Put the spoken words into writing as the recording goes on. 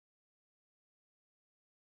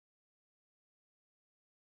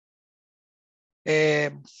Eh,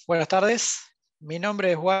 Buenas tardes, mi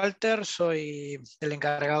nombre es Walter, soy el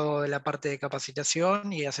encargado de la parte de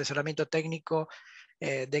capacitación y asesoramiento técnico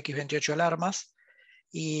de X-28 Alarmas.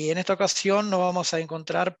 Y en esta ocasión nos vamos a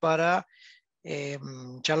encontrar para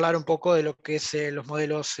charlar un poco de lo que es los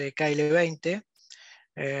modelos KL20,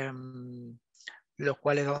 eh, los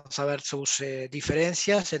cuales vamos a ver sus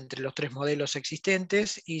diferencias entre los tres modelos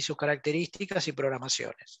existentes y sus características y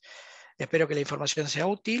programaciones. Espero que la información sea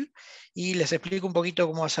útil y les explico un poquito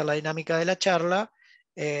cómo va a ser la dinámica de la charla.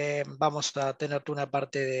 Vamos a tener una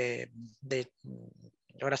parte de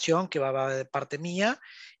oración que va de parte mía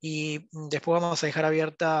y después vamos a dejar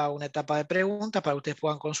abierta una etapa de preguntas para que ustedes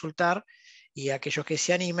puedan consultar y aquellos que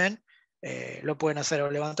se animen lo pueden hacer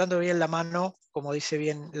o levantando bien la mano, como dice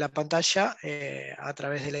bien la pantalla, a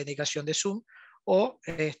través de la indicación de Zoom, o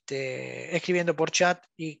escribiendo por chat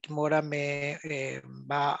y Mora me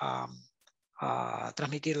va a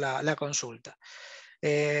transmitir la consulta.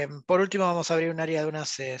 Por último, vamos a abrir un área de unas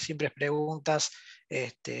simples preguntas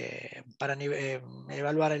para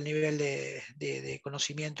evaluar el nivel de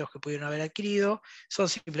conocimientos que pudieron haber adquirido. Son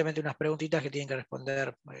simplemente unas preguntitas que tienen que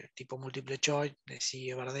responder tipo multiple choice, de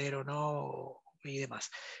sí, verdadero, no, y demás.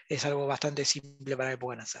 Es algo bastante simple para que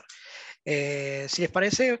puedan hacer. Si les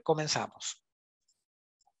parece, comenzamos.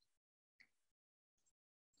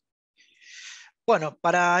 Bueno,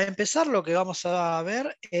 para empezar lo que vamos a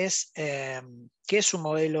ver es qué es un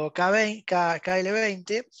modelo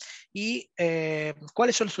KL20 y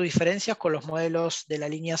cuáles son sus diferencias con los modelos de la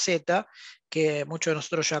línea Z que muchos de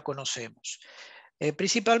nosotros ya conocemos.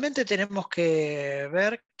 Principalmente tenemos que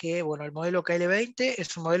ver que bueno, el modelo KL20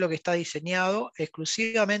 es un modelo que está diseñado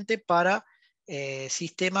exclusivamente para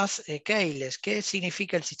sistemas keyless. ¿Qué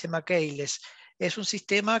significa el sistema keyless? Es un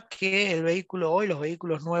sistema que el vehículo hoy, los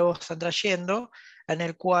vehículos nuevos están trayendo, en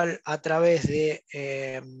el cual a través de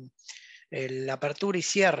la apertura y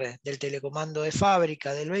cierre del telecomando de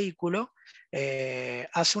fábrica del vehículo,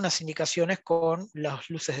 hace unas indicaciones con las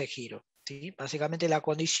luces de giro. ¿Sí? Básicamente la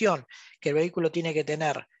condición que el vehículo tiene que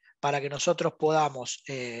tener para que nosotros podamos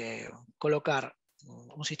colocar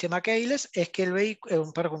un sistema keyless es que el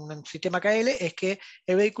vehículo, un sistema KL es que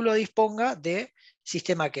el vehículo disponga de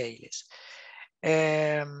sistema keyless.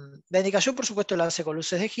 La indicación, por supuesto, la hace con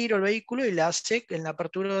luces de giro el vehículo y la hace en la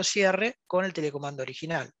apertura o cierre con el telecomando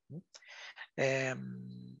original. Eh,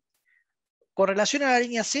 con relación a la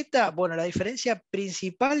línea Z, bueno, la diferencia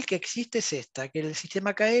principal que existe es esta, que el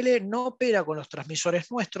sistema KL no opera con los transmisores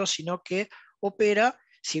nuestros, sino que opera,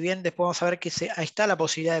 si bien después vamos a ver que ahí está la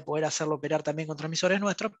posibilidad de poder hacerlo operar también con transmisores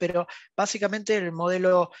nuestros, pero básicamente el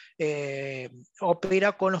modelo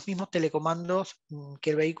opera con los mismos telecomandos que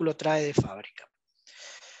el vehículo trae de fábrica.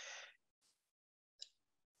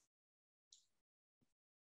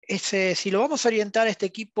 Si lo vamos a orientar a este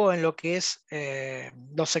equipo en lo que es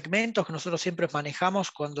los segmentos que nosotros siempre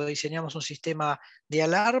manejamos cuando diseñamos un sistema de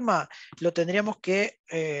alarma, lo tendríamos que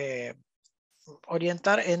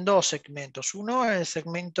orientar en dos segmentos. Uno, el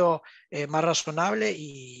segmento más razonable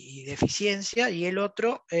y de eficiencia, y el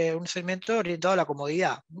otro, un segmento orientado a la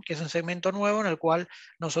comodidad, que es un segmento nuevo en el cual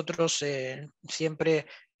nosotros siempre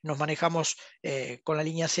nos manejamos con la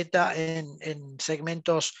línea Z en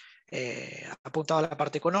segmentos apuntados a la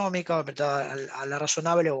parte económica, apuntados a la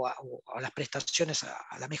razonable o a las prestaciones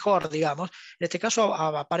a la mejor, digamos. En este caso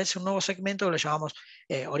aparece un nuevo segmento que lo llamamos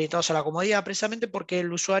orientados a la comodidad, precisamente porque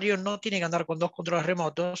el usuario no tiene que andar con dos controles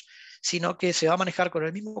remotos, sino que se va a manejar con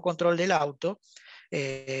el mismo control del auto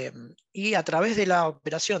y a través de la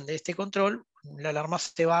operación de este control, la alarma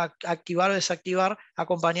se va a activar o desactivar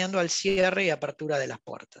acompañando al cierre y apertura de las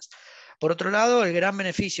puertas. Por otro lado, el gran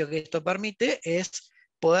beneficio que esto permite es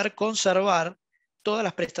poder conservar todas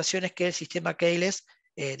las prestaciones que el sistema keyless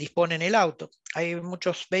dispone en el auto. Hay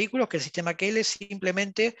muchos vehículos que el sistema keyless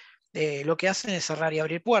simplemente lo que hacen es cerrar y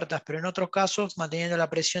abrir puertas, pero en otros casos, manteniendo la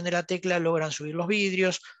presión de la tecla, logran subir los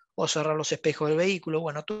vidrios o cerrar los espejos del vehículo.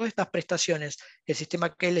 Bueno, todas estas prestaciones que el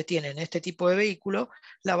sistema keyless tiene en este tipo de vehículo,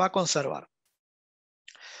 la va a conservar.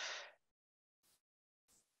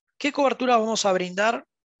 ¿Qué cobertura vamos a brindar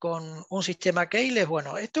con un sistema keyless?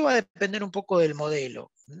 Bueno, esto va a depender un poco del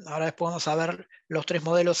modelo. Ahora después vamos a ver los tres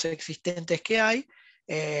modelos existentes que hay.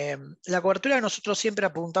 La cobertura que nosotros siempre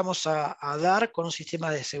apuntamos a dar con un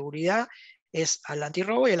sistema de seguridad es al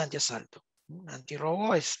antirrobo y al antiasalto.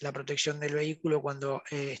 Antirrobo es la protección del vehículo cuando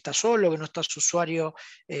está solo, que no está su usuario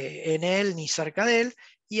en él ni cerca de él,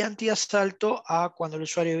 y antiasalto a cuando el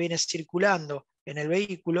usuario viene circulando en el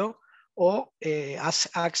vehículo o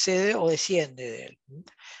accede o desciende de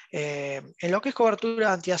él. En lo que es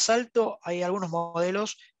cobertura antiasalto, hay algunos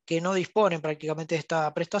modelos que no disponen prácticamente de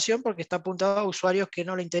esta prestación porque está apuntado a usuarios que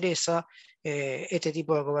no le interesa este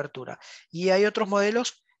tipo de cobertura. Y hay otros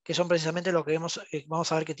modelos que son precisamente lo que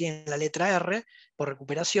vamos a ver que tienen la letra R por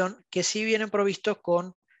recuperación, que sí vienen provistos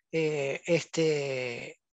con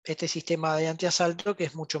este sistema de antiasalto que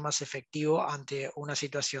es mucho más efectivo ante una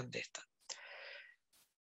situación de esta.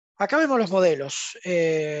 Acá vemos los modelos.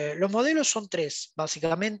 Los modelos son tres,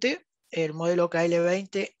 básicamente. El modelo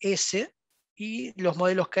KL20S y los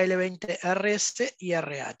modelos KL20RS y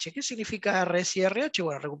RH. ¿Qué significa RS y RH?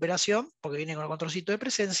 Bueno, recuperación, porque viene con el controlcito de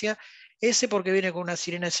presencia. S porque viene con una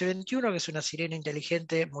sirena S21, que es una sirena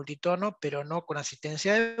inteligente multitono, pero no con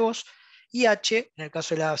asistencia de voz. Y H, en el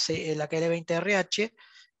caso de la KL20RH,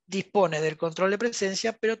 dispone del control de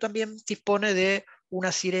presencia, pero también dispone de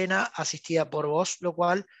una sirena asistida por voz, lo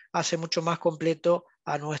cual hace mucho más completo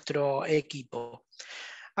a nuestro equipo.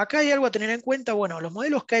 Acá hay algo a tener en cuenta. Bueno, los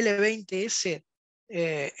modelos KL20S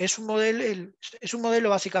es un modelo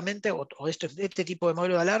básicamente, este tipo de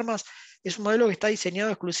modelo de alarmas, es un modelo que está diseñado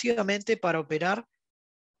exclusivamente para operar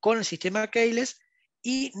con el sistema keyless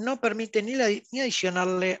y no permite ni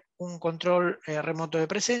adicionarle un control remoto de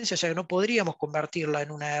presencia, o sea que no podríamos convertirla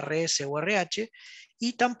en una RS o RH,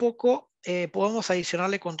 y tampoco podemos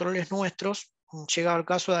adicionarle controles nuestros, llegado el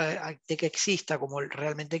caso de que exista, como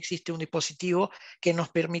realmente existe, un dispositivo que nos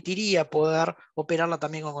permitiría poder operarla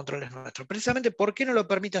también con controles nuestros. Precisamente, ¿por qué no lo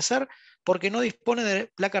permite hacer? Porque no dispone de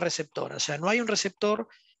placa receptora, o sea, no hay un receptor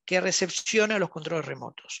que recepcione a los controles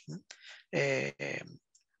remotos.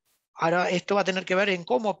 Ahora, esto va a tener que ver en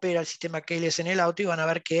cómo opera el sistema keyless en el auto y van a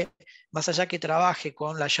ver que, más allá que trabaje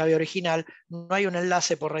con la llave original, no hay un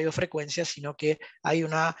enlace por radiofrecuencia, sino que hay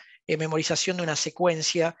una memorización de una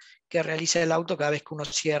secuencia que realiza el auto cada vez que uno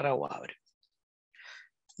cierra o abre.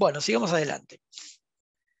 Bueno, sigamos adelante.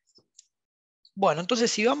 Bueno, entonces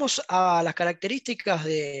si vamos a las características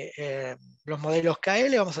de los modelos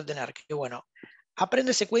KL, vamos a tener que, bueno,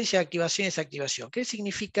 aprende secuencia de activación y desactivación. ¿Qué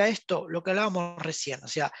significa esto? Lo que hablábamos recién. O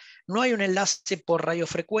sea, no hay un enlace por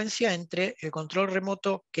radiofrecuencia entre el control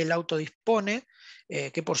remoto que el auto dispone,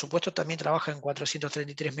 que por supuesto también trabaja en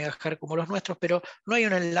 433 MHz como los nuestros, pero no hay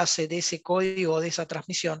un enlace de ese código o de esa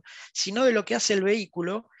transmisión, sino de lo que hace el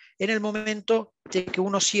vehículo en el momento de que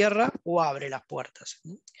uno cierra o abre las puertas.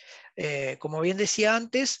 Como bien decía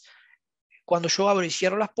antes, cuando yo abro y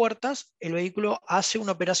cierro las puertas, el vehículo hace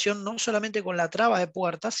una operación no solamente con la traba de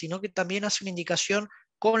puertas, sino que también hace una indicación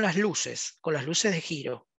con las luces de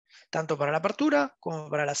giro, tanto para la apertura como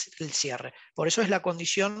para el cierre. Por eso es la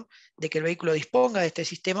condición de que el vehículo disponga de este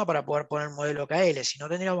sistema para poder poner el modelo KL, si no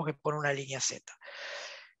tendríamos que poner una línea Z.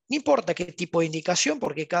 No importa qué tipo de indicación,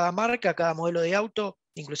 porque cada marca, cada modelo de auto,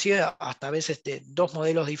 inclusive hasta a veces dos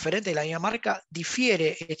modelos diferentes de la misma marca,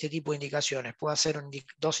 difiere este tipo de indicaciones. Puede ser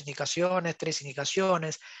dos indicaciones, tres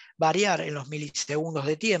indicaciones, variar en los milisegundos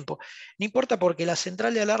de tiempo. No importa porque la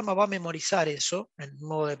central de alarma va a memorizar eso en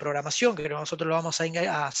modo de programación, que nosotros lo vamos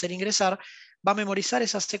a hacer ingresar, va a memorizar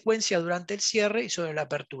esa secuencia durante el cierre y sobre la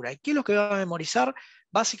apertura. ¿Y qué es lo que va a memorizar?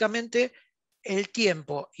 Básicamente el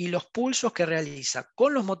tiempo y los pulsos que realiza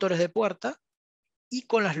con los motores de puerta y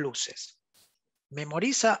con las luces.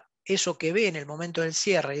 Memoriza eso que ve en el momento del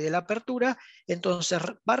cierre y de la apertura, entonces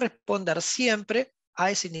va a responder siempre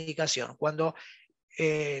a esa indicación. Cuando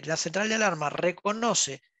la central de alarma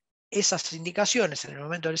reconoce esas indicaciones en el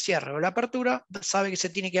momento del cierre o la apertura, sabe que se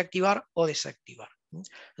tiene que activar o desactivar.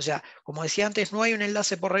 O sea, como decía antes, no hay un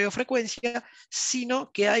enlace por radiofrecuencia,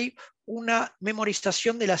 sino que hay una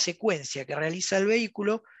memorización de la secuencia que realiza el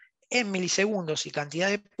vehículo en milisegundos y cantidad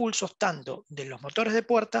de pulsos, tanto de los motores de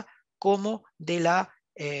puerta como de la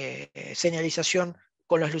señalización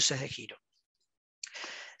con las luces de giro.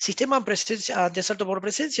 Sistema de asalto por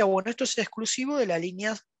presencia, bueno, esto es exclusivo de la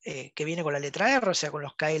línea que viene con la letra R, o sea, con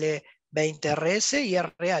los KL20RS y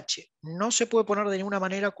RH. No se puede poner de ninguna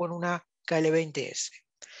manera con una KL20S.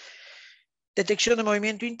 Detección de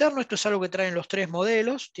movimiento interno, esto es algo que traen los tres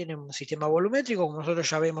modelos, tienen un sistema volumétrico, como nosotros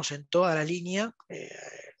ya vemos en toda la línea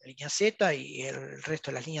Z y el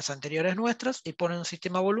resto de las líneas anteriores nuestras, disponen un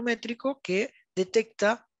sistema volumétrico que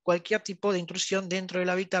detecta cualquier tipo de intrusión dentro del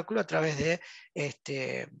habitáculo a través de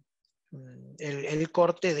el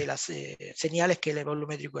corte de las señales que el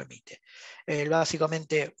volumétrico emite.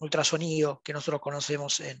 Básicamente ultrasonido que nosotros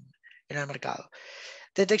conocemos en el mercado.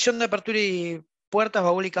 Detección de apertura y puertas,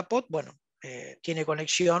 baúl y capot, bueno, tiene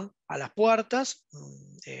conexión a las puertas,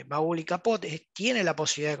 baúl y capot, tiene la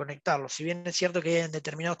posibilidad de conectarlo. Si bien es cierto que hay en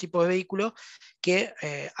determinados tipos de vehículos que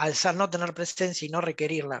al no tener presencia y no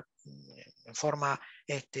requerirla en forma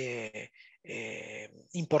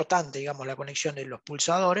importante, digamos, la conexión de los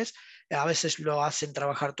pulsadores, a veces lo hacen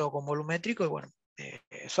trabajar todo con volumétrico y bueno,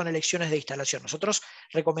 son elecciones de instalación. Nosotros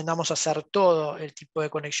recomendamos hacer todo el tipo de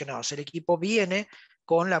conexionados. El equipo viene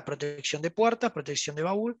con la protección de puertas, protección de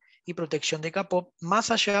baúl y protección de capó,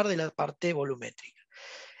 más allá de la parte volumétrica.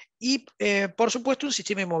 Y por supuesto un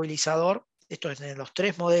sistema inmovilizador, esto es en los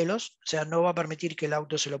 3 modelos, o sea, no va a permitir que el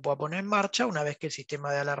auto se lo pueda poner en marcha una vez que el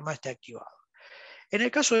sistema de alarma esté activado. En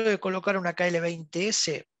el caso de colocar una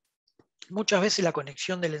KL20S, muchas veces la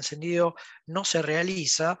conexión del encendido no se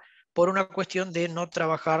realiza por una cuestión de no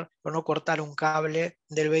trabajar o no cortar un cable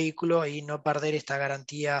del vehículo y no perder esta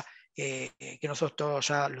garantía que nosotros todos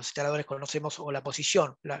ya los instaladores conocemos, o la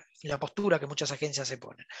posición, la postura que muchas agencias se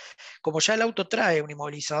ponen. Como ya el auto trae un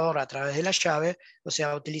inmovilizador a través de la llave, o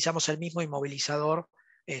sea, utilizamos el mismo inmovilizador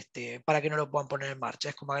para que no lo puedan poner en marcha.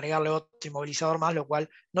 Es como agregarle otro inmovilizador más, lo cual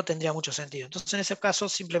no tendría mucho sentido. Entonces, en ese caso,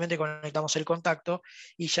 simplemente conectamos el contacto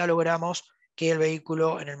y ya logramos que el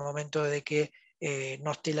vehículo, en el momento de que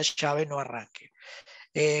no esté la llave, no arranque.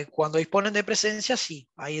 Cuando disponen de presencia, sí,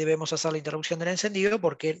 ahí debemos hacer la interrupción del encendido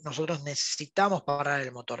porque nosotros necesitamos parar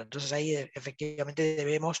el motor. Entonces ahí efectivamente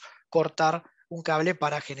debemos cortar un cable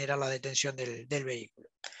para generar la detención del vehículo.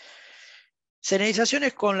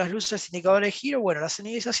 Señalizaciones con las luces indicadores de giro. Bueno, las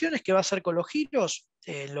señalizaciones que va a hacer con los giros,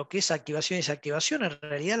 lo que es activación y desactivación, en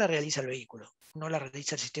realidad la realiza el vehículo, no la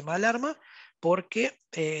realiza el sistema de alarma, porque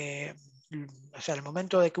o sea, al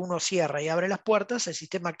momento de que uno cierra y abre las puertas, el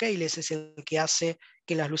sistema keyless es el que hace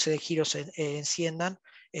que las luces de giro se enciendan,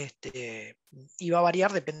 y va a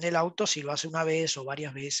variar, depende del auto, si lo hace una vez o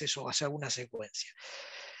varias veces o hace alguna secuencia.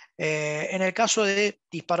 En el caso de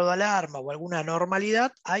disparo de alarma o alguna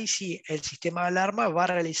anormalidad, ahí sí el sistema de alarma va a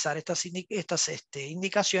realizar estas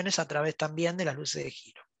indicaciones a través también de las luces de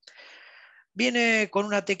giro. Viene con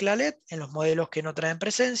una tecla LED en los modelos que no traen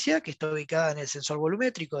presencia, que está ubicada en el sensor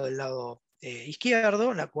volumétrico del lado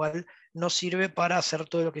izquierdo, la cual nos sirve para hacer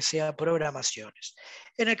todo lo que sea programaciones.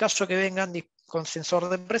 En el caso que vengan con sensor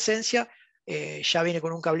de presencia, ya viene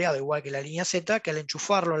con un cableado igual que la línea Z, que al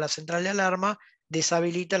enchufarlo a la central de alarma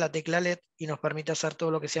deshabilita la tecla LED y nos permite hacer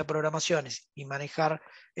todo lo que sea programaciones y manejar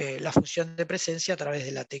la función de presencia a través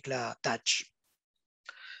de la tecla Touch.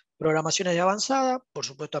 Programaciones de avanzada, por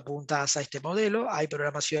supuesto apuntadas a este modelo. Hay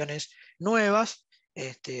programaciones nuevas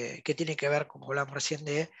que tienen que ver, como hablamos recién,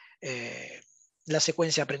 de la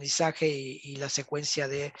secuencia de aprendizaje y la secuencia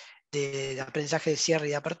de aprendizaje de cierre y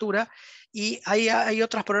de apertura. Y hay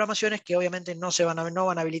otras programaciones que obviamente no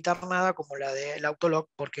van a habilitar nada, como la del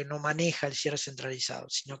autolock, porque no maneja el cierre centralizado,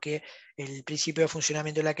 sino que el principio de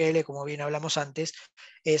funcionamiento de la KL, como bien hablamos antes,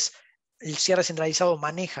 es el cierre centralizado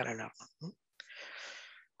maneja la alarma.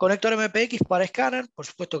 Conector MPX para escáner, por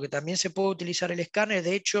supuesto que también se puede utilizar el escáner.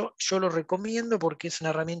 De hecho, yo lo recomiendo porque es una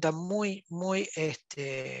herramienta muy, muy,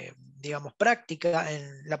 digamos, práctica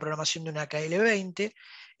en la programación de una KL20.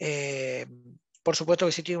 Por supuesto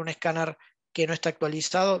que si tiene un escáner que no está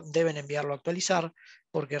actualizado, deben enviarlo a actualizar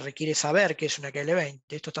porque requiere saber que es una KL20.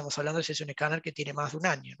 Esto estamos hablando de si es un escáner que tiene más de un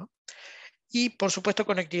año, ¿no? Y por supuesto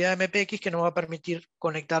conectividad MPX, que nos va a permitir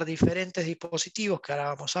conectar diferentes dispositivos que ahora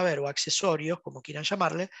vamos a ver, o accesorios, como quieran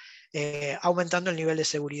llamarle, aumentando el nivel de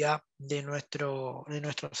seguridad de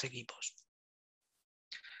nuestros equipos.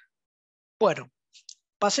 Bueno,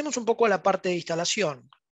 pasemos un poco a la parte de instalación.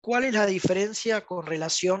 ¿Cuál es la diferencia con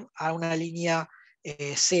relación a una línea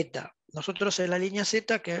Z? Nosotros en la línea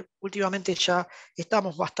Z, que últimamente ya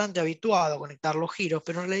estamos bastante habituados a conectar los giros,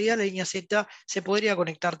 pero en realidad la línea Z se podría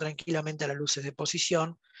conectar tranquilamente a las luces de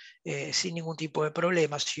posición sin ningún tipo de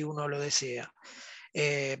problema si uno lo desea.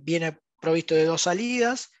 Viene provisto de 2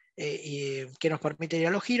 salidas que nos permite ir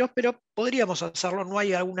a los giros, pero podríamos hacerlo. No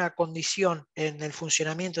hay alguna condición en el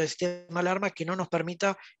funcionamiento del sistema de alarma que no nos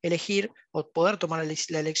permita elegir o poder tomar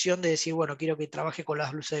la elección de decir, bueno, quiero que trabaje con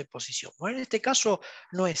las luces de posición. Bueno, en este caso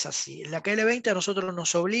no es así. La KL20 a nosotros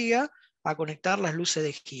nos obliga a conectar las luces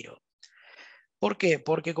de giro. ¿Por qué?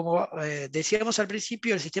 Porque como decíamos al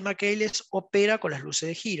principio, el sistema keyless opera con las luces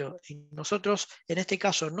de giro. Y nosotros, en este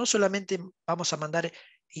caso, no solamente vamos a mandar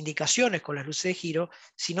indicaciones con las luces de giro,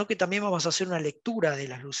 sino que también vamos a hacer una lectura de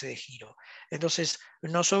las luces de giro. Entonces,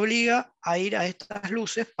 nos obliga a ir a estas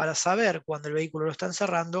luces para saber cuando el vehículo lo están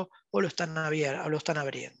cerrando o lo están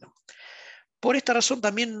abriendo. Por esta razón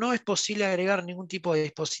también no es posible agregar ningún tipo de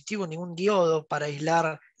dispositivo, ningún diodo para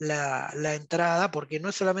aislar la entrada, porque no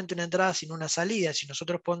es solamente una entrada sino una salida. Si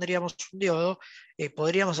nosotros pondríamos un diodo,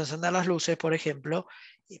 podríamos encender las luces, por ejemplo,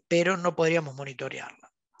 pero no podríamos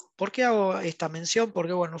monitorearla. ¿Por qué hago esta mención?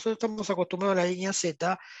 Porque bueno, nosotros estamos acostumbrados a la línea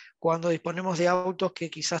Z cuando disponemos de autos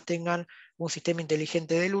que quizás tengan un sistema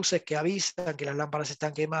inteligente de luces que avisan que las lámparas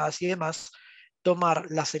están quemadas y demás, tomar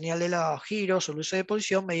la señal de los giros o luces de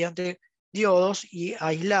posición mediante diodos y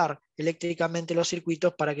aislar eléctricamente los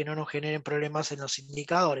circuitos para que no nos generen problemas en los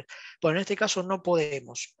indicadores. Bueno, en este caso no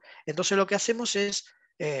podemos. Entonces lo que hacemos es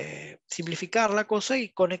simplificar la cosa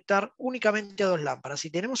y conectar únicamente a dos lámparas.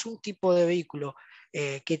 Si tenemos un tipo de vehículo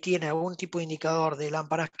que tiene algún tipo de indicador de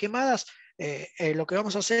lámparas quemadas, lo que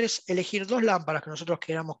vamos a hacer es elegir dos lámparas que nosotros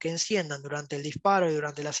queramos que enciendan durante el disparo y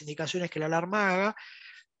durante las indicaciones que la alarma haga,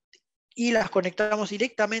 y las conectamos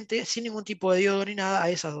directamente sin ningún tipo de diodo ni nada a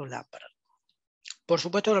esas dos lámparas. Por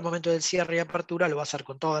supuesto, en el momento del cierre y apertura lo va a hacer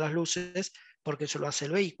con todas las luces, porque eso lo hace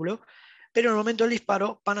el vehículo, pero en el momento del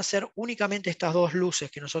disparo van a ser únicamente estas dos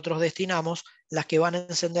luces que nosotros destinamos las que van a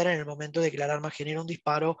encender en el momento de que la alarma genere un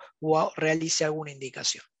disparo o realice alguna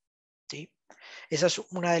indicación, ¿sí? Esa es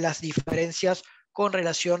una de las diferencias con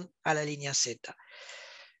relación a la línea Z.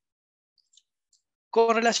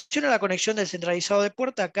 Con relación a la conexión del centralizado de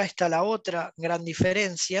puerta, acá está la otra gran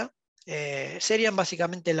diferencia. Serían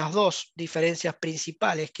básicamente las dos diferencias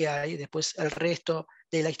principales que hay. Después el resto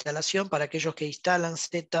de la instalación, para aquellos que instalan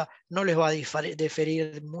Z, no les va a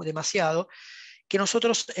diferir demasiado. Que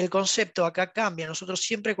nosotros, el concepto acá cambia. Nosotros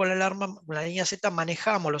siempre con la alarma, con la línea Z,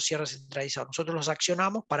 manejamos los cierres centralizados. Nosotros los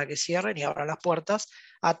accionamos para que cierren y abran las puertas,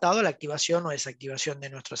 atado a la activación o desactivación de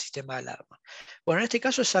nuestro sistema de alarma. Bueno, en este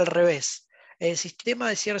caso es al revés. El sistema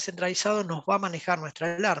de cierre centralizado nos va a manejar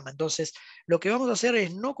nuestra alarma. Entonces, lo que vamos a hacer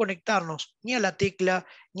es no conectarnos ni a la tecla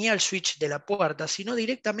ni al switch de la puerta, sino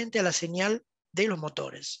directamente a la señal de los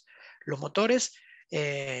motores. Los motores,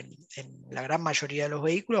 en la gran mayoría de los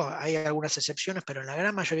vehículos, hay algunas excepciones, pero en la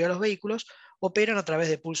gran mayoría de los vehículos operan a través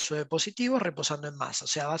de pulso de positivos reposando en masa. O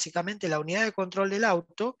sea, básicamente la unidad de control del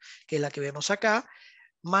auto, que es la que vemos acá,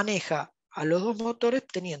 maneja a los dos motores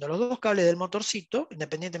teniendo los dos cables del motorcito,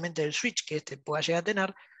 independientemente del switch que este pueda llegar a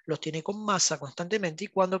tener, los tiene con masa constantemente, y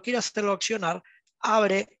cuando quiera hacerlo accionar,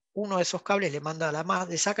 abre uno de esos cables,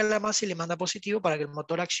 le saca la masa y le manda positivo para que el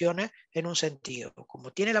motor accione en un sentido.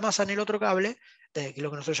 Como tiene la masa en el otro cable, que es lo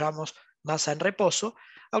que nosotros llamamos masa en reposo,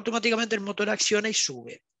 automáticamente el motor acciona y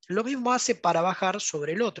sube. Lo mismo hace para bajar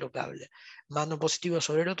sobre el otro cable. Manda un positivo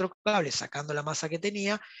sobre el otro cable, sacando la masa que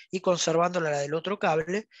tenía y conservando la del otro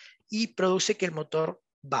cable, y produce que el motor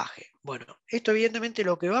baje. Bueno, esto evidentemente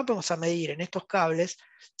lo que vamos a medir en estos cables,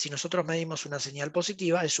 si nosotros medimos una señal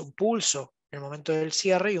positiva, es un pulso en el momento del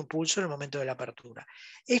cierre y un pulso en el momento de la apertura.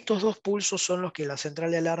 Estos dos pulsos son los que la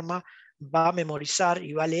central de alarma va a memorizar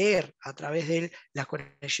y va a leer a través de las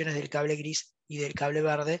conexiones del cable gris y del cable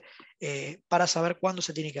verde, para saber cuándo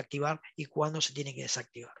se tiene que activar y cuándo se tiene que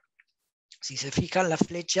desactivar. Si se fijan, la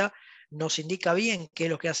flecha nos indica bien qué es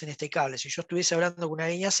lo que hace en este cable. Si yo estuviese hablando con una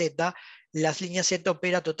línea Z, la línea Z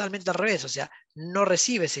opera totalmente al revés, o sea, no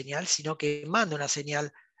recibe señal, sino que manda una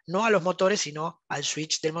señal no a los motores, sino al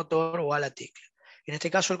switch del motor o a la tecla. En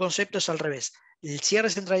este caso el concepto es al revés. El cierre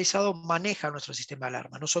centralizado maneja nuestro sistema de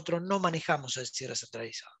alarma. Nosotros no manejamos el cierre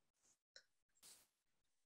centralizado.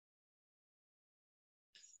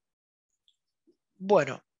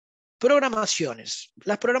 Bueno, programaciones.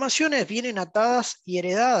 Las programaciones vienen atadas y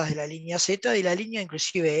heredadas de la línea Z y la línea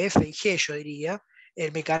inclusive F y G, yo diría.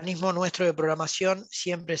 El mecanismo nuestro de programación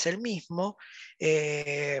siempre es el mismo.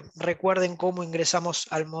 Recuerden cómo ingresamos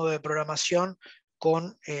al modo de programación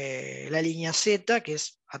con la línea Z, que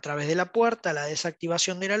es a través de la puerta, la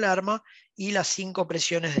desactivación de la alarma y las 5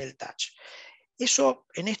 presiones del touch. Eso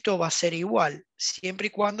en esto va a ser igual, siempre y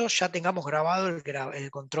cuando ya tengamos grabado el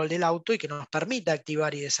control del auto y que nos permita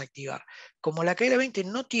activar y desactivar. Como la KL20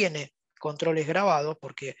 no tiene controles grabados,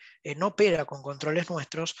 porque no opera con controles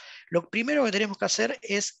nuestros, lo primero que tenemos que hacer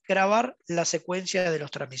es grabar la secuencia de los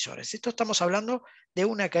transmisores. Esto estamos hablando de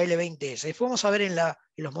una KL20S. Después vamos a ver en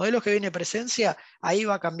los modelos que viene presencia, ahí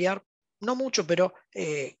va a cambiar, no mucho, pero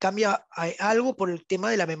cambia algo por el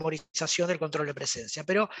tema de la memorización del control de presencia.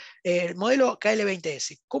 Pero el modelo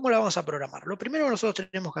KL20S, ¿cómo la vamos a programar? Lo primero que nosotros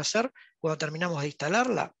tenemos que hacer cuando terminamos de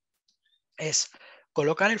instalarla es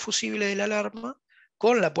colocar el fusible de la alarma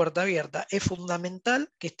con la puerta abierta. Es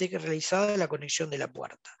fundamental que esté realizada la conexión de la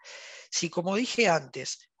puerta. Si, como dije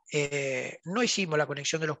antes, no hicimos la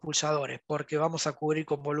conexión de los pulsadores porque vamos a cubrir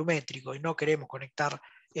con volumétrico y no queremos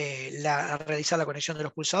realizar la conexión de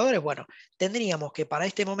los pulsadores, bueno, tendríamos que para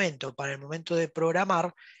este momento, para el momento de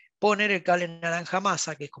programar, poner el cable naranja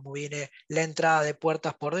masa, que es como viene la entrada de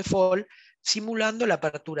puertas por default, simulando la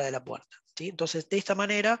apertura de la puerta, ¿sí? Entonces, de esta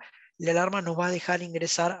manera, la alarma nos va a dejar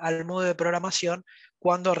ingresar al modo de programación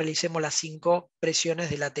cuando realicemos las 5 presiones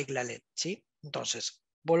de la tecla LED, ¿sí? Entonces,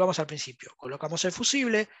 volvamos al principio. Colocamos el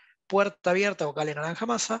fusible, puerta abierta o cable naranja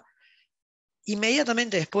masa,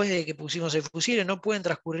 Inmediatamente después de que pusimos el fusible, no pueden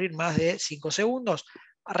transcurrir más de 5 segundos,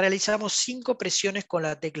 realizamos 5 presiones con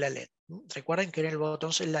la tecla LED. Recuerden que en el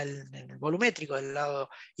botón, en el volumétrico del lado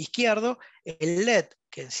izquierdo, el LED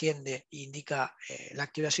que enciende e indica la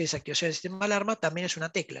activación y desactivación del sistema de alarma también es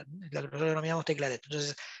una tecla, la que nosotros denominamos tecla LED.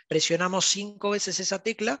 Entonces presionamos 5 veces esa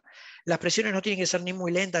tecla. Las presiones no tienen que ser ni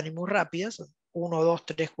muy lentas ni muy rápidas, 1, 2,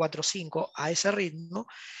 3, 4, 5 a ese ritmo.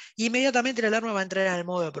 Y inmediatamente la alarma va a entrar en el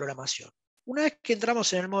modo de programación. Una vez que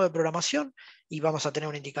entramos en el modo de programación, y vamos a tener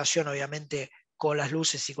una indicación obviamente con las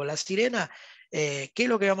luces y con la sirena, ¿qué es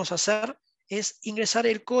lo que vamos a hacer? Es ingresar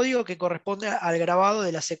el código que corresponde al grabado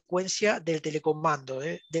de la secuencia del telecomando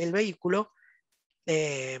del vehículo,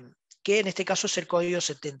 que en este caso es el código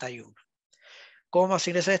 71. ¿Cómo vamos a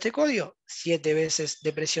ingresar este código? 7 veces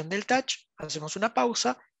de presión del touch, hacemos una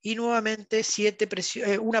pausa y nuevamente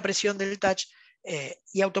una presión del touch,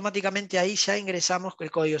 y automáticamente ahí ya ingresamos el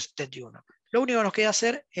código 71. Lo único que nos queda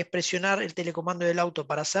hacer es presionar el telecomando del auto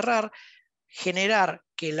para cerrar, generar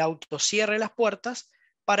que el auto cierre las puertas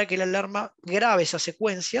para que la alarma grabe esa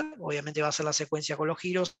secuencia. Obviamente va a ser la secuencia con los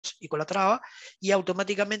giros y con la traba, y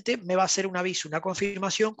automáticamente me va a hacer un aviso, una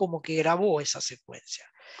confirmación como que grabó esa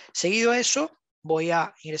secuencia. Seguido a eso, voy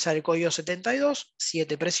a ingresar el código 72,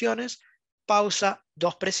 7 presiones, pausa,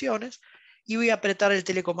 2 presiones, y voy a apretar el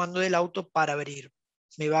telecomando del auto para abrir.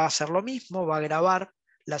 Me va a hacer lo mismo, va a grabar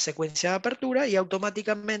la secuencia de apertura y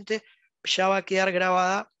automáticamente ya va a quedar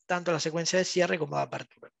grabada tanto la secuencia de cierre como de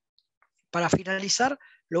apertura. Para finalizar,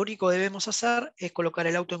 lo único que debemos hacer es colocar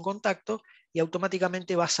el auto en contacto y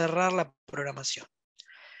automáticamente va a cerrar la programación.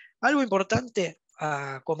 Algo importante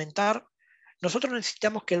a comentar: nosotros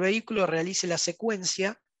necesitamos que el vehículo realice la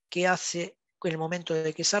secuencia que hace en el momento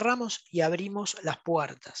de que cerramos y abrimos las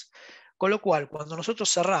puertas. Con lo cual, cuando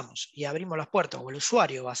nosotros cerramos y abrimos las puertas, o el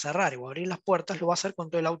usuario va a cerrar o abrir las puertas, lo va a hacer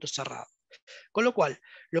con todo el auto cerrado. Con lo cual,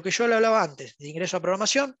 lo que yo le hablaba antes de ingreso a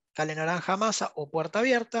programación, cale naranja masa o puerta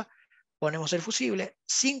abierta, ponemos el fusible,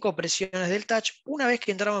 5 presiones del touch. Una vez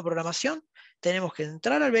que entramos en programación, tenemos que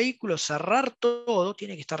entrar al vehículo, cerrar todo,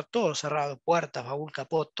 tiene que estar todo cerrado, puertas, baúl,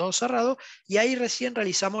 capot, todo cerrado, y ahí recién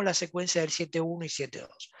realizamos la secuencia del 7.1 y 7.2.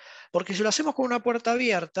 Porque si lo hacemos con una puerta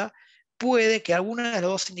abierta, puede que alguna de las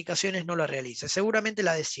dos indicaciones no la realice, seguramente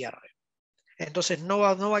la de cierre. Entonces no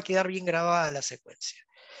va a quedar bien grabada la secuencia.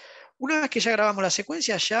 Una vez que ya grabamos la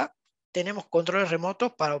secuencia, ya tenemos controles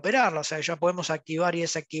remotos para operarla, o sea, ya podemos activar y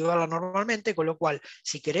desactivarla normalmente, con lo cual,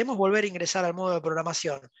 si queremos volver a ingresar al modo de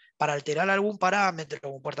programación para alterar algún parámetro,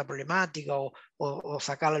 como puerta problemática, o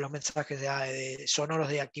sacarle los mensajes de sonoros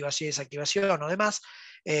de activación y desactivación o demás,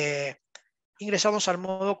 ingresamos al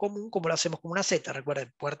modo común como lo hacemos con una Z.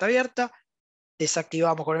 Recuerden, puerta abierta,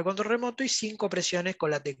 desactivamos con el control remoto y 5 presiones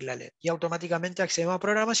con la tecla LED. Y automáticamente accedemos a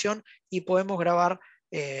programación y podemos grabar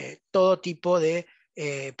todo tipo de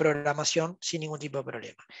programación sin ningún tipo de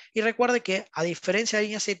problema. Y recuerde que, a diferencia de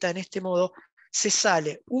línea Z, en este modo se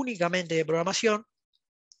sale únicamente de programación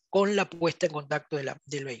con la puesta en contacto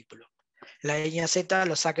del vehículo. La línea Z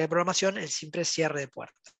lo saca de programación el simple cierre de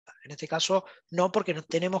puerta. En este caso no, porque no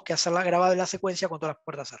tenemos que hacerla grabada en la secuencia con todas las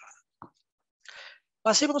puertas cerradas.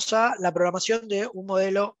 Pasemos a la programación de un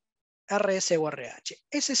modelo RS o RH.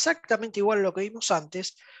 Es exactamente igual a lo que vimos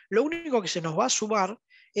antes. Lo único que se nos va a sumar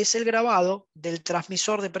es el grabado del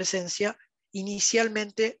transmisor de presencia.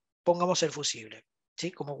 Inicialmente pongamos el fusible,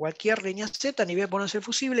 ¿sí? Como cualquier línea Z, ni bien ponemos el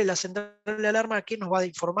fusible, la central de alarma aquí nos va a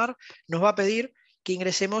informar, nos va a pedir que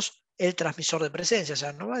ingresemos el transmisor de presencia. O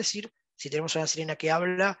sea, nos va a decir si tenemos una sirena que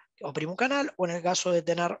habla, oprime un canal, o en el caso de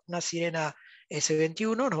tener una sirena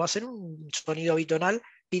S21, nos va a hacer un sonido bitonal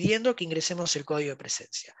pidiendo que ingresemos el código de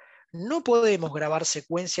presencia. No podemos grabar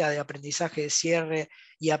secuencia de aprendizaje de cierre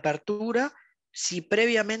y apertura si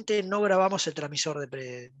previamente no grabamos el transmisor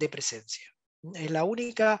de presencia. Es la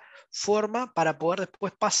única forma para poder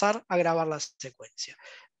después pasar a grabar la secuencia.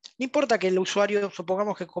 No importa que el usuario,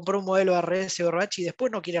 supongamos que compró un modelo de RS o RH y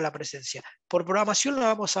después no quiere la presencia. Por programación la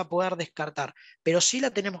vamos a poder descartar, pero sí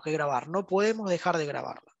la tenemos que grabar, no podemos dejar de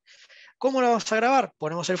grabarla. ¿Cómo la vamos a grabar?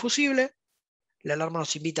 Ponemos el fusible, la alarma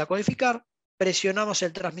nos invita a codificar, presionamos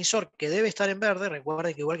el transmisor, que debe estar en verde.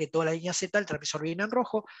 Recuerden que igual que toda la línea Z, el transmisor viene en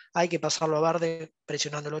rojo, hay que pasarlo a verde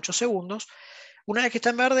presionándolo 8 segundos. Una vez que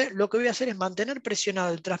está en verde, lo que voy a hacer es mantener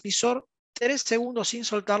presionado el transmisor 3 segundos sin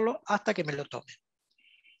soltarlo hasta que me lo tome.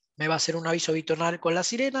 Me va a hacer un aviso bitonal con la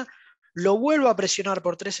sirena, lo vuelvo a presionar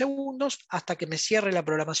por 3 segundos hasta que me cierre la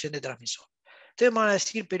programación de transmisor. Ustedes me van a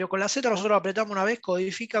decir, pero con la Z nosotros apretamos una vez,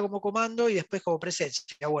 codifica como comando y después como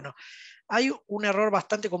presencia. Bueno, hay un error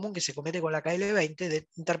bastante común que se comete con la KL20 de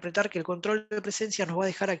interpretar que el control de presencia nos va a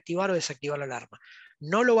dejar activar o desactivar la alarma.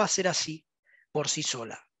 No lo va a hacer así por sí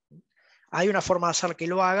sola. Hay una forma de hacer que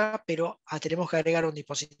lo haga, pero tenemos que agregar un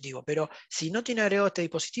dispositivo. Pero si no tiene agregado este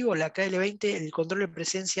dispositivo, la KL20, el control de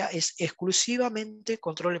presencia es exclusivamente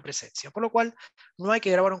control de presencia. Por lo cual, no hay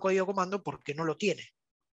que grabar un código de comando porque no lo tiene,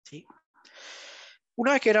 ¿sí?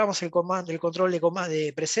 Una vez que grabamos el control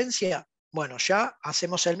de presencia, bueno, ya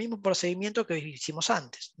hacemos el mismo procedimiento que hicimos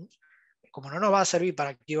antes. Como no nos va a servir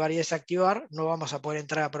para activar y desactivar, no vamos a poder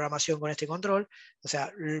entrar a programación con este control. O sea,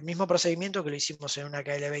 el mismo procedimiento que lo hicimos en una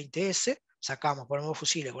KL20S, sacamos, ponemos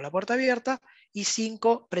fusibles con la puerta abierta y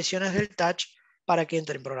 5 presiones del touch para que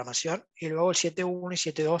entre en programación, y luego el 7.1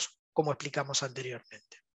 y 7.2 como explicamos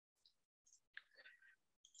anteriormente.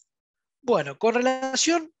 Bueno, con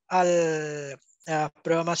relación a las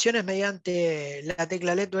programaciones mediante la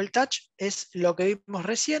tecla LED o el touch, es lo que vimos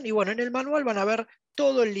recién, y bueno, en el manual van a ver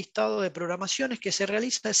todo el listado de programaciones que se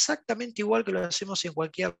realiza exactamente igual que lo hacemos en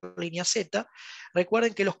cualquier línea Z.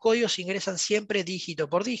 Recuerden que los códigos se ingresan siempre dígito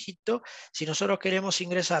por dígito. Si nosotros queremos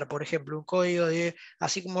ingresar, por ejemplo, un código de,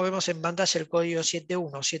 así como vemos en pantalla el código 7.1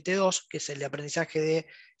 o 7.2, que es el de aprendizaje de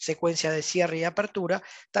secuencia de cierre y apertura,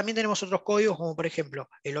 también tenemos otros códigos como por ejemplo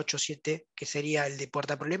el 8.7, que sería el de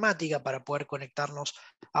puerta problemática para poder conectarnos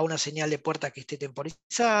a una señal de puerta que esté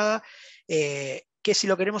temporizada, que si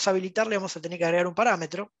lo queremos habilitar le vamos a tener que agregar un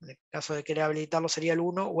parámetro. En el caso de querer habilitarlo sería el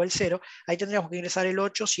 1 o el 0. Ahí tendríamos que ingresar el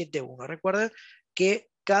 871. Recuerden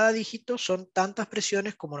que cada dígito son tantas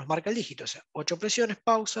presiones como nos marca el dígito. O sea, 8 presiones,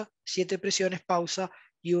 pausa, 7 presiones, pausa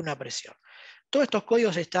y una presión. Todos estos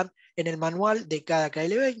códigos están en el manual de cada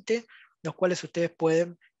KL20, los cuales ustedes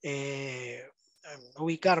pueden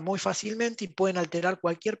ubicar muy fácilmente y pueden alterar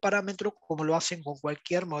cualquier parámetro como lo hacen con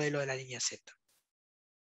cualquier modelo de la línea Z.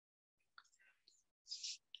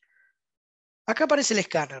 Acá aparece el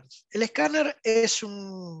escáner. El escáner es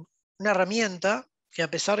una herramienta que, a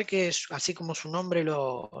pesar que es, así como su nombre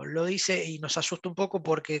lo dice, y nos asusta un poco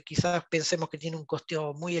porque quizás pensemos que tiene un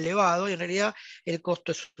costo muy elevado, y en realidad el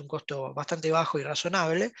costo es un costo bastante bajo y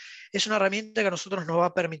razonable, es una herramienta que a nosotros nos va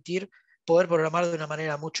a permitir poder programar de una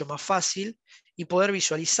manera mucho más fácil y poder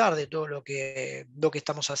visualizar de todo lo que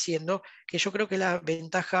estamos haciendo, que yo creo que es la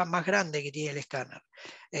ventaja más grande que tiene el escáner.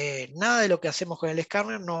 Nada de lo que hacemos con el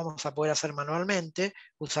escáner no vamos a poder hacer manualmente,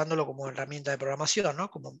 usándolo como herramienta de programación, ¿no?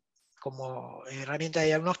 Como herramienta de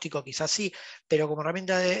diagnóstico quizás sí, pero como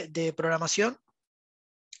herramienta de programación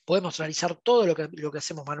podemos realizar todo lo que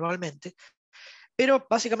hacemos manualmente, pero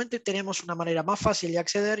básicamente tenemos una manera más fácil de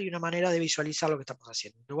acceder y una manera de visualizar lo que estamos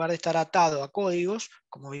haciendo. En lugar de estar atado a códigos,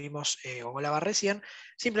 como vimos o hablaba recién,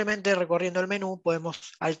 simplemente recorriendo el menú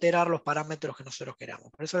podemos alterar los parámetros que nosotros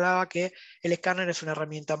queramos. Por eso hablaba que el escáner es una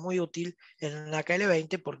herramienta muy útil en la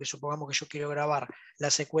KL20, porque supongamos que yo quiero grabar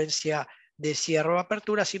la secuencia de cierre o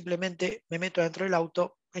apertura, simplemente me meto dentro del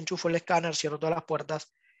auto, enchufo el escáner, cierro todas las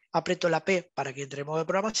puertas, aprieto la P para que entre en modo de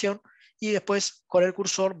programación, y después con el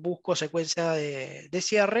cursor busco secuencia de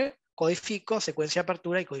cierre, codifico, secuencia de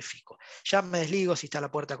apertura y codifico. Ya me desligo si está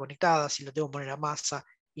la puerta conectada, si lo tengo que poner a masa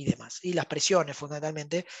y demás. Y las presiones,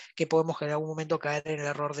 fundamentalmente, que podemos en algún momento caer en el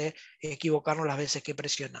error de equivocarnos las veces que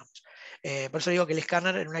presionamos. Por eso digo que el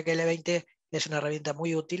escáner en una KL20 es una herramienta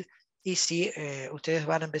muy útil, y si ustedes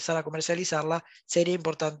van a empezar a comercializarla, sería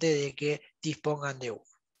importante de que dispongan de uno.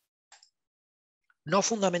 No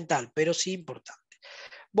fundamental, pero sí importante.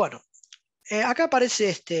 Bueno, acá aparece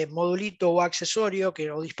este modulito o accesorio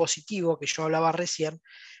o dispositivo que yo hablaba recién,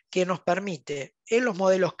 que nos permite en los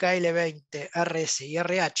modelos KL20, RS y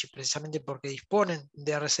RH, precisamente porque disponen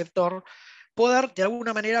de receptor, poder de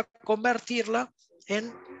alguna manera convertirla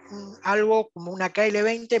en algo como una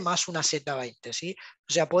KL20 más una Z20, ¿sí?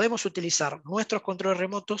 O sea, podemos utilizar nuestros controles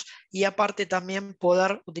remotos y aparte también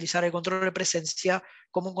poder utilizar el control de presencia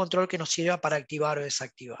como un control que nos sirva para activar o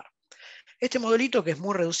desactivar. Este modelito, que es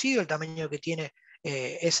muy reducido, el tamaño que tiene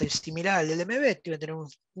es similar al del MB, tiene que tener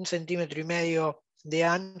un centímetro y medio de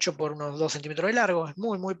ancho por unos 2 centímetros de largo, es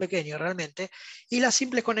muy muy pequeño realmente, y las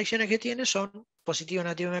simples conexiones que tiene son positivo,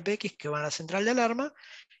 negativo, MPX, que van a la central de alarma,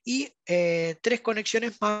 y 3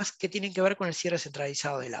 conexiones más que tienen que ver con el cierre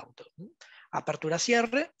centralizado del auto, apertura,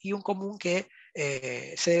 cierre, y un común que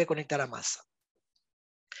se debe conectar a masa.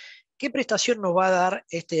 ¿Qué prestación nos va a dar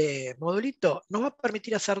este modulito? Nos va a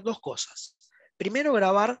permitir hacer dos cosas. Primero,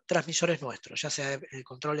 grabar transmisores nuestros, ya sea el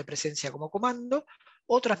control de presencia como comando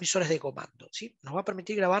o transmisores de comando, ¿sí? Nos va a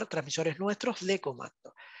permitir grabar transmisores nuestros de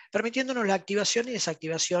comando, permitiéndonos la activación y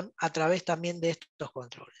desactivación a través también de estos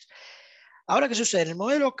controles. Ahora, ¿qué sucede? En el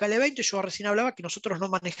modelo KL20 yo recién hablaba que nosotros no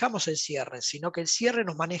manejamos el cierre, sino que el cierre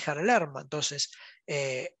nos maneja la alarma. Entonces,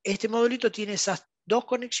 este modulito tiene esas dos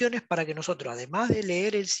conexiones para que nosotros, además de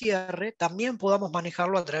leer el cierre, también podamos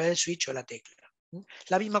manejarlo a través del switch o la tecla.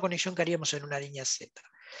 La misma conexión que haríamos en una línea Z.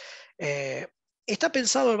 Está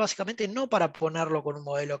pensado básicamente no para ponerlo con un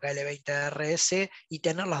modelo KL20 RS y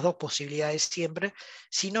tener las dos posibilidades siempre,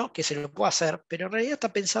 sino que se lo puede hacer, pero en realidad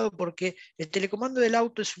está pensado porque el telecomando del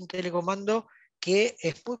auto es un telecomando que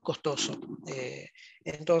es muy costoso.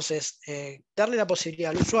 Entonces, darle la posibilidad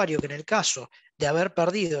al usuario que en el caso de haber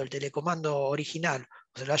perdido el telecomando original,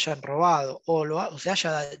 o se lo hayan robado, o se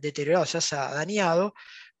haya deteriorado, se haya dañado,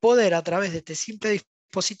 poder a través de este simple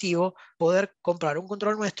dispositivo poder comprar un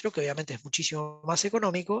control nuestro, que obviamente es muchísimo más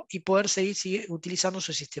económico, y poder seguir utilizando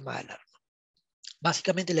su sistema de alarma.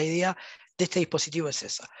 Básicamente la idea de este dispositivo es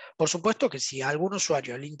esa. Por supuesto que si a algún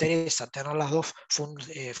usuario le interesa tener las dos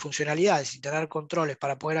funcionalidades y tener controles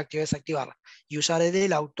para poder activar y desactivarla y usar el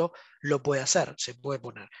del auto, lo puede hacer, se puede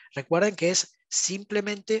poner. Recuerden que es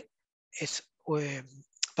simplemente, eh,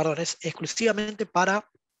 es exclusivamente para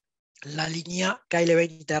la línea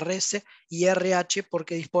KL20 RS y RH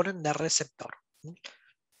porque disponen de receptor.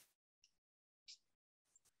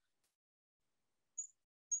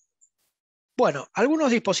 Bueno,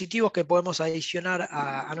 algunos dispositivos que podemos adicionar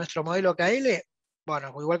a nuestro modelo KL,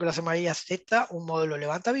 bueno, igual que lo hacemos ahí, Z, un módulo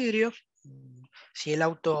levanta vidrios. Si el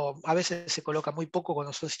auto, a veces se coloca muy poco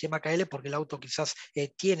cuando son sistema KL, porque el auto quizás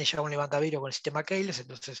tiene ya un levantavidrio con el sistema KL,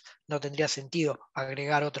 entonces no tendría sentido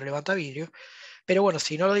agregar otro levantavidrio. Pero bueno,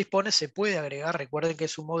 si no lo dispone, se puede agregar. Recuerden que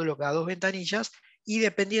es un módulo que da dos ventanillas y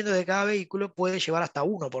dependiendo de cada vehículo puede llevar hasta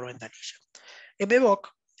uno por ventanilla. En BBOC,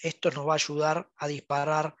 esto nos va a ayudar a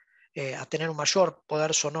disparar, a tener un mayor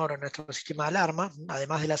poder sonoro en nuestro sistema de alarma,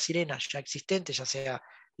 además de las sirenas ya existentes, ya sea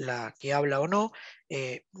la que habla o no.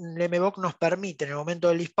 El MBOC nos permite en el momento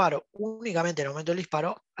del disparo, únicamente en el momento del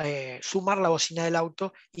disparo, sumar la bocina del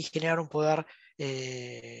auto y generar un poder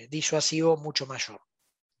disuasivo mucho mayor.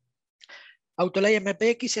 Autolay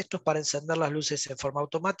MPX, esto es para encender las luces en forma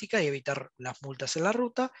automática y evitar las multas en la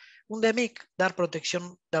ruta. Un DMIC, dar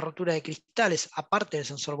protección de rotura de cristales, aparte del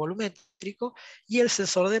sensor volumétrico. Y el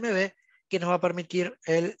sensor DMB, que nos va a permitir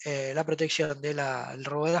la protección del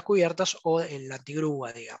robo de las cubiertas o el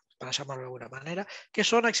antigrúa, digamos, para llamarlo de alguna manera, que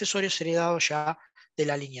son accesorios heredados ya de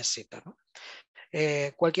la línea Z, ¿no?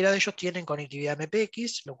 Cualquiera de ellos tienen conectividad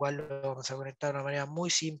MPX, lo cual lo vamos a conectar de una manera muy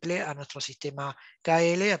simple a nuestro sistema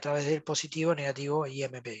KL a través del positivo, negativo y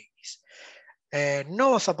MPX. No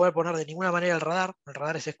vamos a poder poner de ninguna manera el radar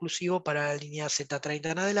es exclusivo para la línea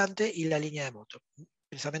Z30 en adelante y la línea de moto,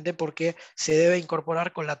 precisamente porque se debe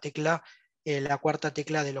incorporar con la tecla, la cuarta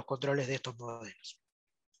tecla de los controles de estos modelos.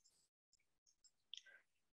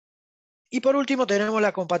 Y por último tenemos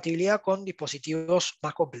la compatibilidad con dispositivos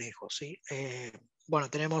más complejos, ¿sí? Bueno,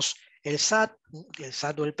 tenemos el SAT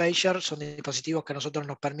o el pager, son dispositivos que a nosotros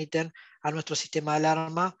nos permiten a nuestro sistema de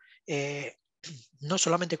alarma no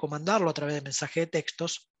solamente comandarlo a través de mensajes de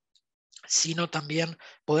textos, sino también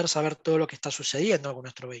poder saber todo lo que está sucediendo con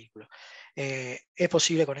nuestro vehículo. Es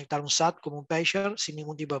posible conectar un SAT como un pager sin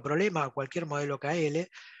ningún tipo de problema a cualquier modelo KL.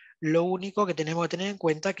 Lo único que tenemos que tener en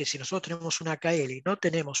cuenta es que si nosotros tenemos una KL y no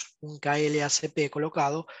tenemos un KL ACP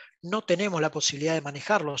colocado, no tenemos la posibilidad de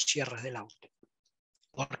manejar los cierres del auto,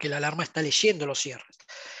 porque la alarma está leyendo los cierres.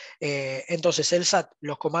 Entonces el SAT,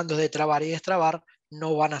 los comandos de trabar y destrabar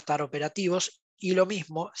no van a estar operativos, y lo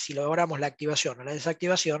mismo si logramos la activación o la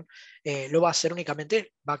desactivación, lo va a hacer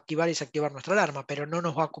únicamente, va a activar y desactivar nuestra alarma, pero no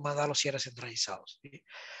nos va a comandar los cierres centralizados, ¿sí?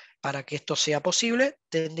 Para que esto sea posible,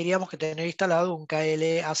 tendríamos que tener instalado un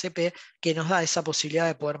KL ACP que nos da esa posibilidad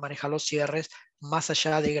de poder manejar los cierres más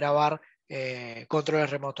allá de grabar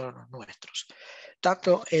controles remotos nuestros.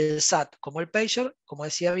 Tanto el SAT como el pager, como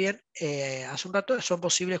decía bien hace un rato, son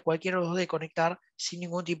posibles cualquiera de los dos de conectar sin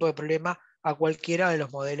ningún tipo de problema a cualquiera de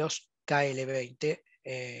los modelos KL20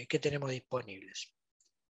 que tenemos disponibles.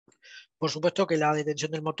 Por supuesto que la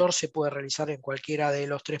detención del motor se puede realizar en cualquiera de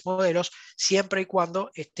los tres modelos, siempre y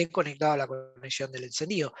cuando esté conectado a la conexión del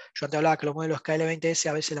encendido. Yo antes hablaba que los modelos KL20S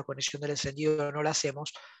a veces la conexión del encendido no la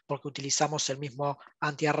hacemos porque utilizamos el mismo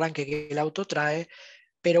antiarranque que el auto trae.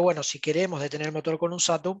 Pero bueno, si queremos detener el motor con un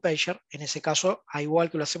SAT o un pager, en ese caso, a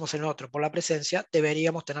igual que lo hacemos en el otro por la presencia,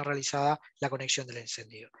 deberíamos tener realizada la conexión del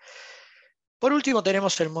encendido. Por último,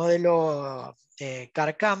 tenemos el modelo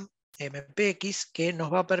CarCam MPX, que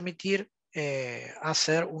nos va a permitir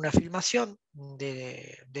hacer una filmación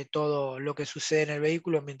de todo lo que sucede en el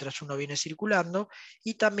vehículo mientras uno viene circulando,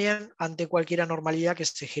 y también ante cualquier anormalidad que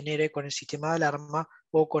se genere con el sistema de alarma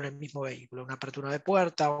o con el mismo vehículo, una apertura de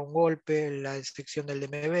puerta, un golpe, la detección del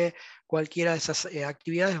DMB, cualquiera de esas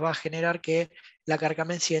actividades va a generar que la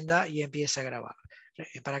CarCam encienda y empiece a grabar.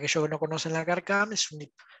 Para aquellos que no conocen la CarCam, es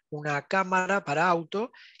una cámara para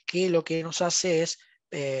auto que lo que nos hace es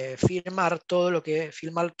filmar todo lo que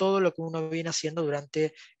uno viene haciendo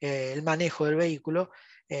durante el manejo del vehículo,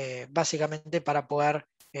 básicamente para poder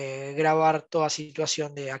grabar toda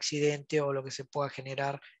situación de accidente o lo que se pueda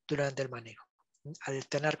generar durante el manejo. Al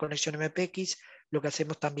tener conexión MPX, lo que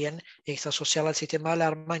hacemos también es asociarla al sistema de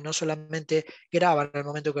alarma, y no solamente graba en el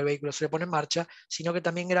momento que el vehículo se le pone en marcha, sino que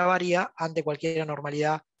también grabaría ante cualquier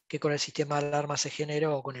anormalidad que con el sistema de alarma se genere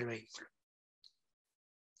o con el vehículo.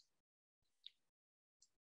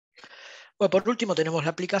 Bueno, por último tenemos la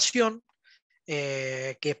aplicación,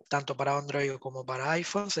 que tanto para Android como para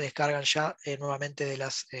iPhone se descargan ya nuevamente del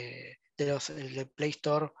Play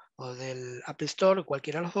Store o del Apple Store,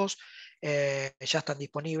 cualquiera de los dos. Ya están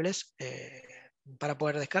disponibles para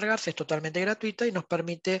poder descargarse. Es totalmente gratuita y nos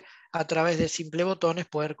permite, a través de simples botones,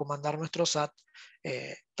 poder comandar nuestro SAT.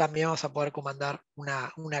 También vamos a poder comandar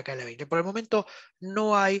una KL20. Por el momento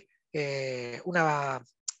no hay una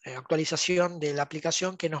actualización de la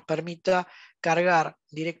aplicación que nos permita cargar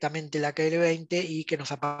directamente la KL20 y que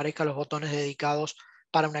nos aparezcan los botones dedicados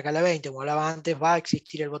para una KL20. Como hablaba antes, va a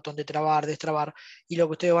existir el botón de trabar, destrabar, y lo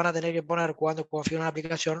que ustedes van a tener que poner cuando configuren la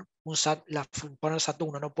aplicación, poner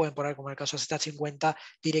SAT1, no pueden poner, como en el caso de Z50,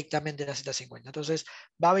 directamente la Z50. Entonces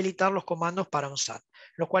va a habilitar los comandos para un SAT,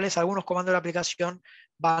 los cuales algunos comandos de la aplicación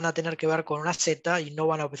van a tener que ver con una Z y no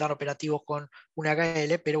van a estar operativos con una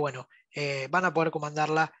KL, pero bueno, van a poder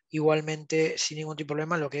comandarla igualmente sin ningún tipo de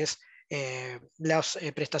problema, lo que es las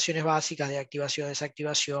prestaciones básicas de activación,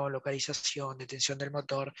 desactivación, localización, detención del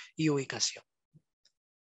motor y ubicación.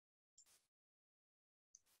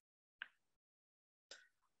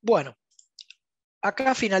 Bueno,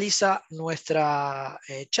 acá finaliza nuestra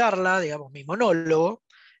charla, digamos, mi monólogo.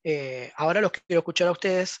 Ahora los quiero escuchar a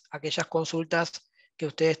ustedes, aquellas consultas que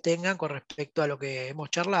ustedes tengan con respecto a lo que hemos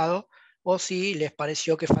charlado, o si les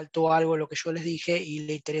pareció que faltó algo en lo que yo les dije y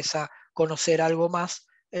les interesa conocer algo más,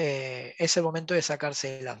 es el momento de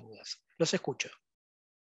sacarse las dudas. Los escucho.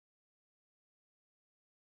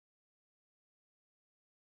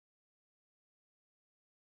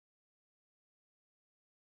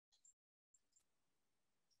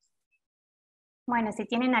 Bueno, si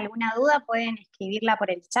tienen alguna duda pueden escribirla por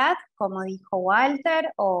el chat, como dijo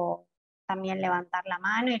Walter, o también levantar la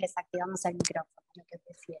mano y les activamos el micrófono, lo que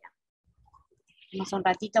prefieran. Tenemos un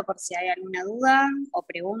ratito por si hay alguna duda o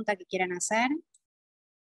pregunta que quieran hacer.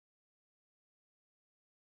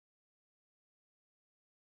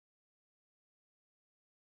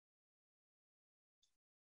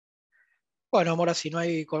 Bueno, Mora, si no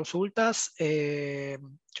hay consultas,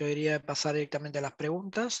 yo diría pasar directamente a las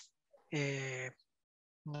preguntas.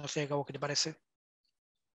 No sé, ¿a vos qué te parece?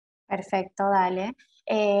 Perfecto, dale.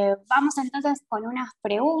 Vamos entonces con unas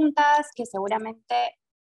preguntas que seguramente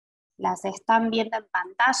las están viendo en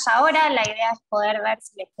pantalla ahora. La idea es poder ver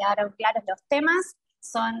si les quedaron claros los temas.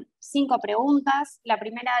 Son 5 preguntas. La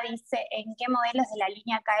primera dice, ¿en qué modelos de la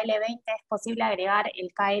línea KL20 es posible agregar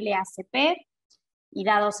el KL-ACP? Y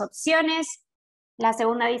da 2 opciones. La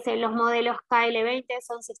segunda dice, los modelos KL20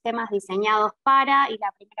 son sistemas diseñados para, y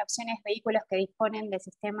la primera opción es vehículos que disponen de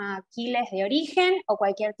sistema keyless de origen o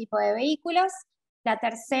cualquier tipo de vehículos. La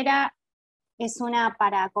tercera es una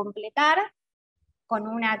para completar con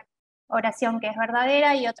una oración que es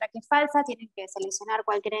verdadera y otra que es falsa. Tienen que seleccionar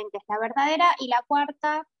cuál creen que es la verdadera. Y la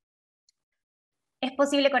cuarta, ¿es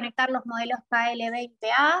posible conectar los modelos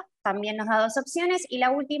KL20A? También nos da 2 opciones. Y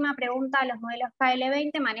la última pregunta, ¿los modelos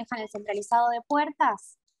KL20 manejan el centralizado de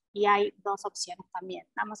puertas? Y hay 2 opciones también.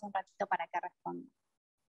 Damos un ratito para que respondan.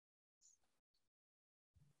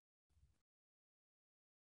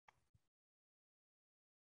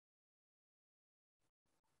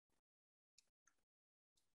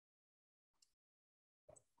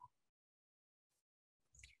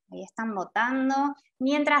 Ahí están votando.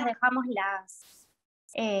 Mientras dejamos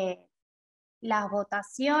las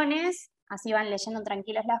votaciones, así van leyendo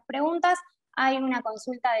tranquilos las preguntas. Hay una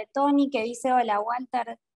consulta de Tony que dice, hola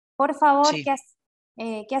Walter, por favor, Sí.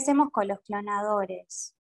 ¿qué hacemos con los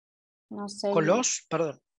clonadores? No sé.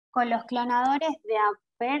 Perdón. Con los clonadores de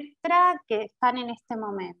Apertra que están en este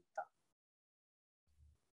momento.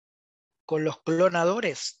 Con los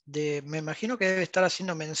clonadores, me imagino que debe estar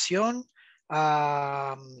haciendo mención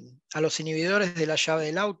a los inhibidores de la llave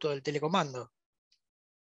del auto, del telecomando.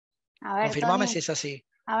 A ver, Confirmame Tony, si es así.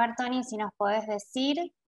 si nos podés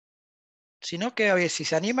decir. Si no, que a ver, si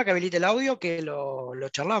se anima que habilite el audio, que lo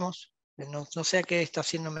charlamos. No sé a qué está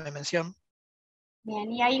haciendo mención.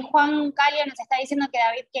 Bien, y ahí Juan Calio nos está diciendo que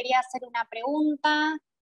David quería hacer una pregunta.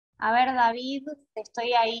 A ver, David, te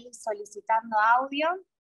estoy ahí solicitando audio.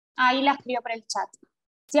 Ahí la escribió por el chat.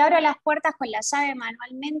 Si abro las puertas con la llave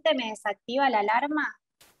manualmente, ¿me desactiva la alarma?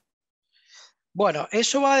 Bueno,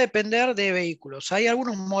 eso va a depender de vehículos. Hay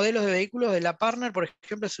algunos modelos de vehículos de la Partner, por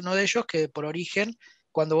ejemplo, es uno de ellos que por origen,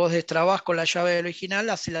 cuando vos destrabás con la llave del original,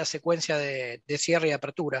 hace la secuencia de cierre y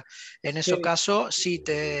apertura. En ese Sí. caso, sí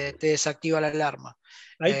te desactiva la alarma.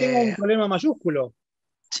 Ahí tengo un Eh, problema mayúsculo.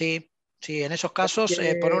 sí, sí, en esos casos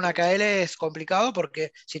poner Porque, una KL es complicado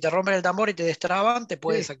porque si te rompen el tambor y te destraban, te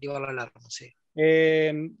puede sí, desactivar la alarma. Sí,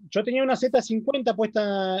 yo tenía una Z50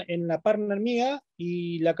 puesta en la partner mía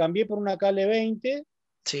y la cambié por una KL20,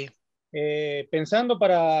 sí. pensando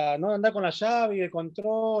para no andar con la llave y el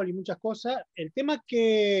control y muchas cosas. El tema es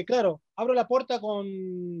que, claro, abro la puerta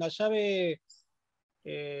con la llave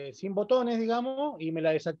sin botones, digamos, y me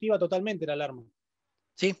la desactiva totalmente la alarma.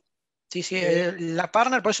 Sí, sí, sí. Eh, La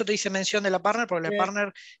Partner, por eso te hice mención de la Partner, porque la eh,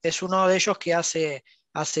 Partner es uno de ellos que hace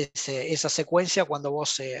esa secuencia cuando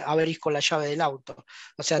vos abrís con la llave del auto.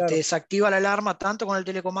 O sea, te claro, desactiva la alarma tanto con el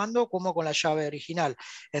telecomando como con la llave original.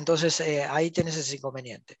 Entonces, ahí tenés ese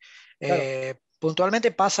inconveniente. claro.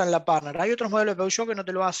 Puntualmente pasa en la Partner. Hay otros modelos de Peugeot que no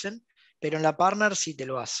te lo hacen, pero en la Partner sí te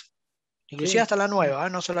lo hace. Inclusive Sí, hasta la nueva,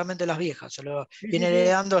 no solamente las viejas. Se lo sí, sí, viene sí.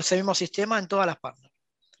 heredando ese mismo sistema en todas las Partner.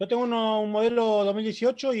 Yo tengo un modelo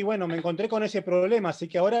 2018 y bueno, me encontré con ese problema, así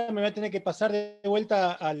que ahora me voy a tener que pasar de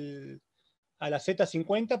vuelta a la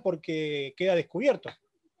Z50 porque queda descubierto.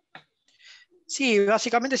 Sí,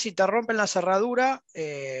 básicamente si te rompen la cerradura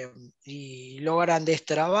y logran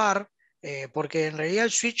destrabar, porque en realidad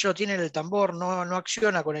el switch lo tiene en el tambor, no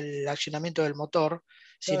acciona con el accionamiento del motor,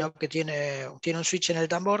 Claro, sino que tiene un switch en el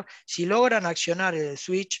tambor. Si logran accionar el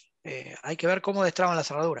switch, hay que ver cómo destraban la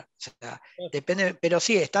cerradura. O sea, claro. depende, pero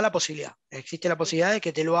sí, está la posibilidad. Existe la posibilidad de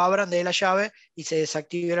que te lo abran de la llave y se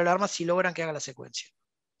desactive la alarma si logran que haga la secuencia.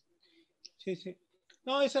 Sí, sí.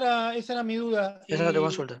 No, esa era mi duda. Esa es tu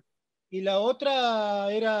consulta. Y la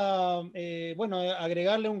otra era, bueno,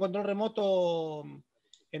 agregarle un control remoto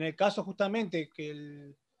en el caso justamente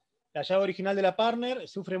que la llave original de la partner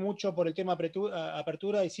sufre mucho por el tema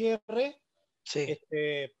apertura y cierre, Sí.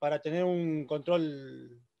 para tener un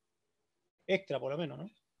control extra, por lo menos, ¿no?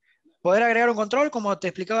 Poder agregar un control, como te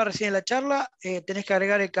explicaba recién en la charla, tenés que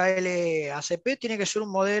agregar el KL-ACP, tiene que ser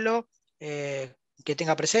un modelo que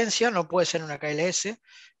tenga presencia, no puede ser una KLS,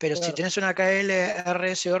 pero si Claro, tenés una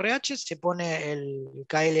KL-RS o RH, se pone el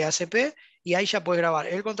KL-ACP y ahí ya puedes grabar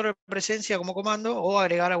el control de presencia como comando o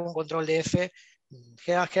agregar algún control de F.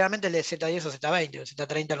 Generalmente el de Z10 o Z20, o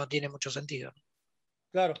Z30 no tiene mucho sentido.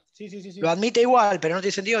 claro, sí, sí, sí, Lo sí. admite igual, pero no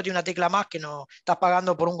tiene sentido, tiene una tecla más que no estás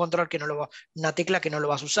pagando por un control que no lo va, una tecla que no lo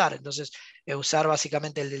vas a usar. Entonces, usar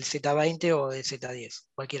básicamente el del Z20 o del Z10,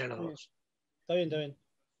 cualquiera de los Está bien, dos. está bien, está bien.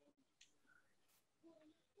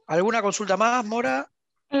 ¿Alguna consulta más, Mora?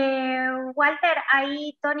 Walter,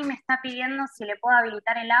 ahí Tony me está pidiendo si le puedo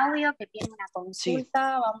habilitar el audio, que tiene una Sí.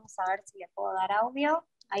 consulta. Vamos a ver si le puedo dar audio.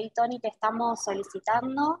 Ahí, Tony, te estamos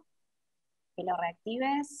solicitando que lo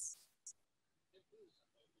reactives.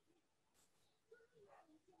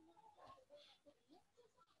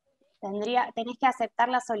 Tenés que aceptar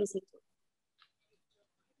la solicitud.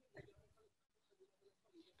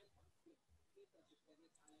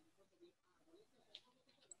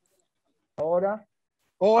 Ahora,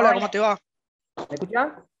 Hola, ¿cómo Hola. te va? ¿me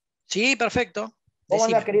escuchás? Sí, perfecto. ¿Cómo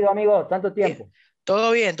andás, Decime. querido amigo? Tanto Bien. tiempo.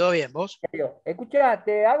 Todo bien, todo bien. ¿Vos? Escuchá,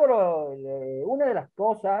 te hago una de las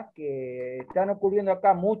cosas que están ocurriendo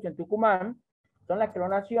acá mucho en Tucumán, son las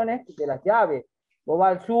clonaciones de las llaves. Vos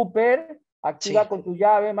vas al súper, Sí, activas con tu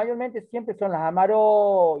llave, mayormente siempre son las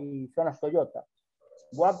Amaró y son las Toyota.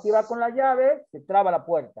 Vos activas con la llave, se traba la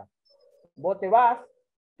puerta. Vos te vas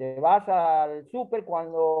al súper,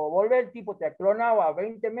 cuando volvés el tipo te ha clonado a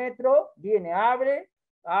 20 metros, viene, abre,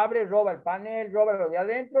 roba el panel, roba lo de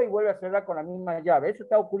adentro y vuelve a cerrar con la misma llave. Eso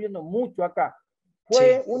está ocurriendo mucho acá. sí.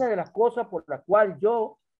 Fue una de las cosas por las cuales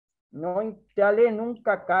yo no instalé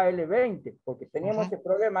nunca KL20, porque teníamos Ujú. ese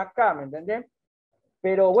problema acá, ¿me entendés?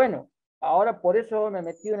 Pero bueno, ahora por eso me he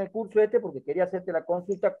metido en el curso este, porque quería hacerte la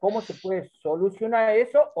consulta, ¿cómo se puede solucionar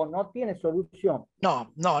eso o no tiene solución?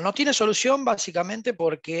 No tiene solución básicamente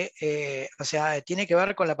porque, o sea, tiene que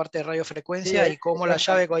ver con la parte de Sí, radiofrecuencia y cómo la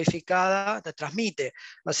llave exactamente. codificada te transmite.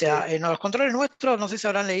 O Sí, sea, en los controles nuestros, no sé si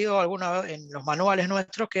habrán leído alguna vez en los manuales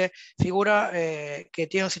nuestros que figura que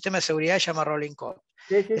tiene un sistema de seguridad que se llama Rolling Code.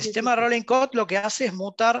 sí, sí, El sí, sí, sistema de sí, Rolling Code lo que hace es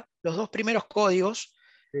mutar los dos primeros códigos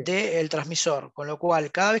sí. del transmisor, con lo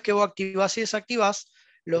cual cada vez que vos activás y desactivás,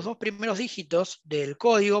 los 2 primeros dígitos del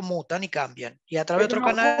código mutan y cambian. Y a través de Eso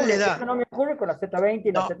otro no canal le ocurre, da. eso no me ocurre con la Z20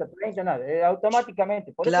 y la No, Z30, nada,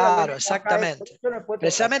 automáticamente. Por eso la claro, vienen acá, por exactamente. eso no he puesto acá.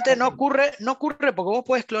 Precisamente no ocurre porque vos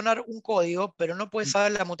podés clonar un código, pero no puedes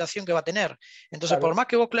saber la mutación que va a tener. Entonces, por Claro, más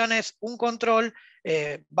que vos clones un control,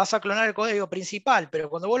 vas a clonar el código principal, pero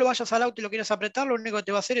cuando vos lo vayas al auto y lo quieras apretar, lo único que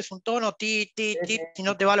te va a hacer es un tono, ti, ti, es, ti, y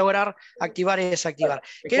no te va a lograr activar y claro. desactivar.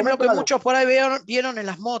 Te Que es lo comento que algo. muchos por ahí vieron en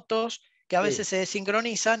las motos, que a Sí, veces se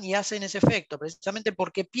desincronizan y hacen ese efecto, precisamente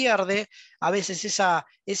porque pierde a veces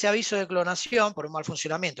ese aviso de clonación, por un mal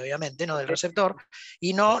funcionamiento, obviamente, ¿no? Del receptor,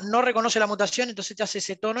 y no reconoce la mutación, entonces te hace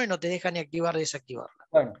ese tono y no te deja ni activar ni desactivarla.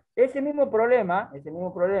 bueno, ese mismo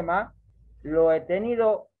problema lo he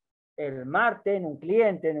tenido el martes en un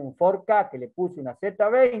cliente, en un 4K que le puse una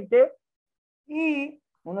Z20 y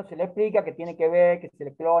uno se le explica que tiene que ver, que se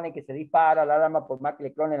le clone, que se dispara la alarma por más que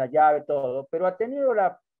le clone la llave, todo, pero ha tenido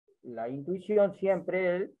la intuición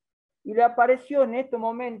siempre él y le apareció en este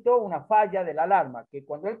momento una falla de la alarma, que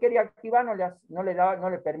cuando él quería activar no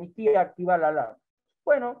le permitía activar la alarma.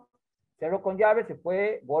 Bueno, cerró con llave, se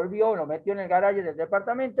fue, volvió, lo metió en el garaje del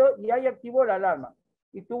departamento y ahí activó la alarma.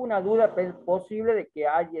 Y tuvo una duda posible de que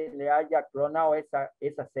alguien le haya clonado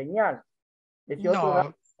esa señal. Ese otro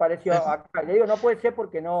No, apareció es, acá. Le digo, no puede ser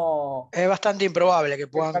porque no. es bastante improbable que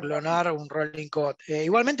puedan Exactamente. clonar un rolling code.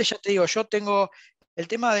 Igualmente, ya te digo, yo tengo el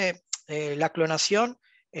tema de la clonación.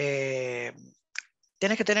 eh,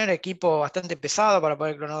 Tenés que tener equipo bastante pesado para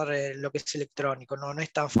poder clonar lo que es electrónico, no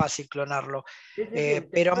es tan fácil clonarlo. Sí, sí, sí.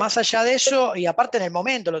 Pero más allá de eso, y aparte en el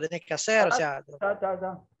momento lo tenés que hacer, o sea,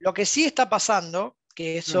 Ta. lo que sí está pasando,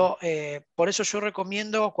 que Mm. eso, por eso yo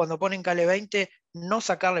recomiendo cuando ponen KL20 no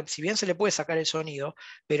sacarle, si bien se le puede sacar el sonido,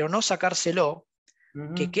 pero no sacárselo,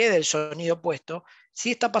 que Ujú. quede el sonido puesto.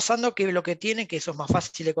 Sí está pasando que lo que tiene, que eso es más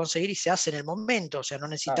fácil de conseguir y se hace en el momento, o sea, no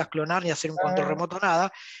necesitas Ah, clonar ni hacer un control ah, remoto, nada,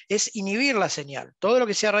 es inhibir la señal. Todo lo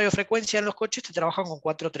que sea radiofrecuencia en los coches te trabajan con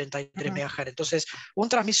 433 ujú. MHz. Entonces, un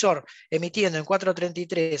transmisor emitiendo en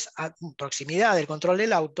 433 a proximidad del control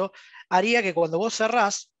del auto haría que cuando vos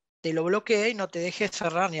cerrás, te lo bloquee y no te deje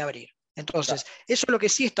cerrar ni abrir. Entonces, Claro. eso es lo que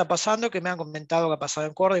sí está pasando, que me han comentado que ha pasado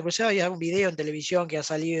en Córdoba, inclusive había un video en televisión que ha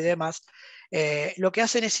salido y demás. Lo que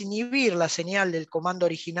hacen es inhibir la señal del comando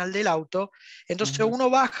original del auto, entonces Ujú. uno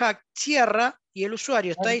baja, cierra y el usuario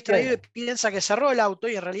No está distraído y entiendo. piensa que cerró el auto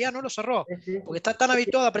y en realidad no lo cerró, Sí, sí, porque está tan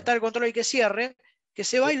habituado a apretar el control y que cierre, que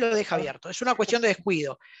se va y lo deja abierto. Es una cuestión de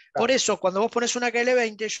descuido. Por claro. eso, cuando vos pones una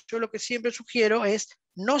KL20, yo lo que siempre sugiero es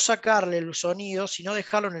no sacarle el sonido, sino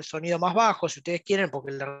dejarlo en el sonido más bajo, si ustedes quieren,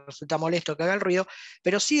 porque les resulta molesto que haga el ruido,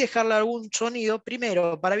 pero sí dejarle algún sonido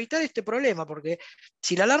primero para evitar este problema, porque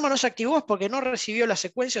si la alarma no se activó es porque no recibió la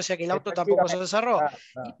secuencia, o sea que el auto tampoco se Efectivamente. cerró. Claro,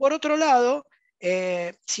 Y claro. por otro lado,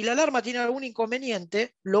 si la alarma tiene algún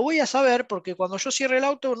inconveniente, lo voy a saber porque cuando yo cierre el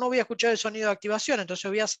auto no voy a escuchar el sonido de activación,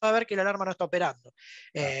 entonces voy a saber que la alarma no está operando.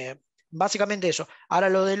 Claro. Básicamente eso. Ahora,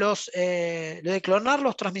 lo de clonar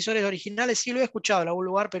los transmisores originales sí lo he escuchado en algún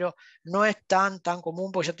lugar, pero no es tan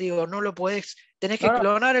común, porque ya te digo, no lo podés, tenés que No, no.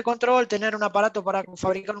 clonar el control, tener un aparato para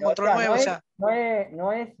fabricar un O control sea, nuevo, o sea,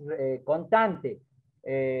 no es constante.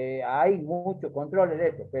 Hay muchos controles de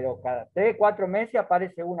esto, pero cada 3, 4 meses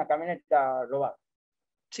aparece una camioneta robada.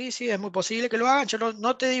 sí, sí, es muy posible que lo hagan. Yo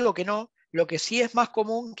no te digo que no. Lo que sí es más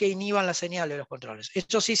común que inhiban la señal de los controles.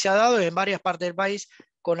 Esto sí se ha dado en varias partes del país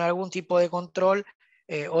con algún tipo de control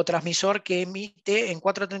o transmisor que emite en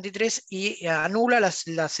 433 y anula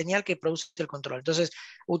la señal que produce el control. Entonces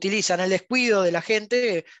utilizan el descuido de la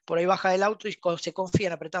gente, por ahí baja del auto y se confía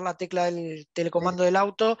en apretar la tecla del telecomando del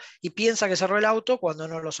auto y piensa que cerró el auto cuando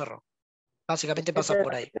no lo cerró. Básicamente pasa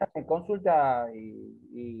por ahí. En consulta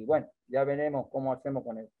y bueno, ya veremos cómo hacemos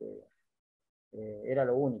con este. Era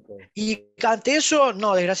lo único. Y ante eso,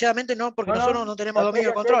 no, desgraciadamente no, porque No, nosotros no, no tenemos la dominio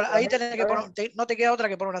de feria control. está Ahí bien, tenés que está poner, bien. no te queda otra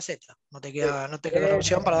que poner una Z. Sí. No te queda otra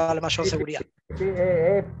opción para darle mayor Sí, seguridad. sí,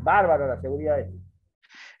 es bárbaro la seguridad de esto.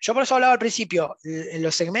 Yo por eso hablaba al principio, en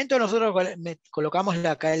los segmentos nosotros colocamos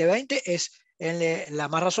la KL20, es la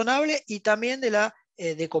más razonable y también de la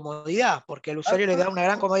de comodidad, porque al usuario le da una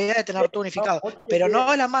gran comodidad de tener todo No, unificado, pero porque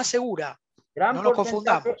no es la más segura, no gran nos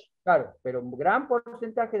porcentaje, confundamos. claro, pero un gran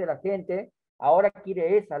porcentaje de la gente ahora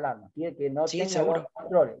quiere esa alarma, quiere que no Sí, tenga dos seguro.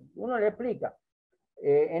 controles. Uno le explica.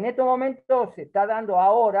 En estos momentos se está dando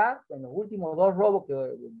ahora, en los últimos 2 robos que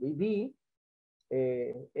viví,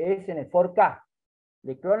 es en el 4K.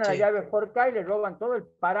 Le clonan la Sí, llave 4K y le roban todo el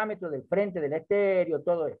parámetro del frente del estéreo,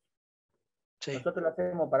 todo eso. sí. Nosotros lo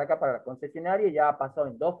hacemos para acá, para la concesionaria, y ya ha pasado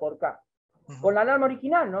en 2 4K. Con la alarma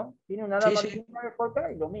original, ¿no? Tiene una alarma Sí, sí. original por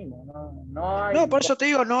acá y lo mismo. No No, hay... por eso te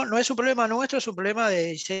digo, no es un problema nuestro, es un problema de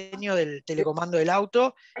diseño del telecomando del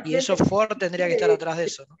auto, Hay y eso clientes que Ford tendría que estar atrás de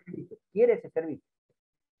eso, ¿no? quiere ese servicio.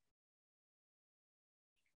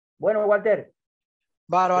 Bueno, Walter,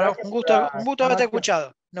 Bárbaro, gracias un por gusto, la un gusto haberte información.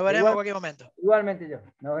 escuchado. Nos veremos en Igual, cualquier momento. igualmente yo.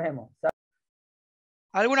 Nos vemos.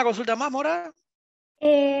 ¿Alguna consulta más, Mora?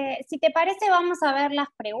 Si te parece, vamos a ver las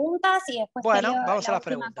preguntas y después te leo Bueno, vamos a la las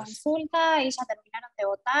última preguntas. consulta y ya terminaron de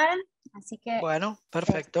votar, así que Bueno, se,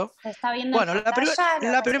 perfecto. se está viendo en Bueno, pantalla los resultados.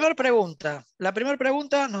 la primera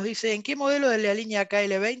pregunta nos dice, ¿en qué modelo de la línea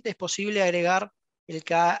KL20 es posible agregar el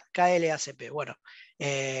KLACP? Bueno,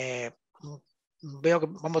 veo que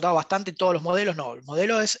han votado bastante todos los modelos. No, el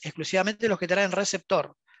modelo es exclusivamente los que traen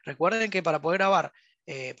receptor. Recuerden que para poder grabar,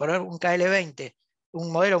 poner un KL20, un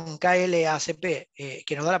modelo, un KLACP,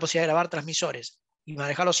 que nos da la posibilidad de grabar transmisores y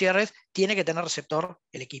manejar los cierres, tiene que tener receptor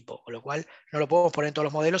el equipo, con lo cual no lo podemos poner en todos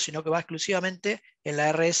los modelos, sino que va exclusivamente en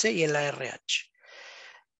la RS y en la RH.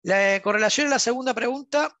 Con relación a la segunda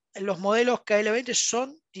pregunta, los modelos KL20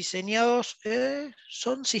 son diseñados,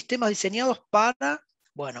 son sistemas diseñados para,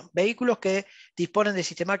 bueno, vehículos que disponen de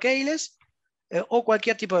sistema keyless, o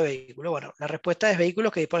cualquier tipo de vehículo. Bueno, la respuesta es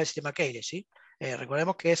vehículos que disponen del sistema keyless, ¿sí?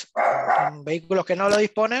 Recordemos que es en vehículos que no lo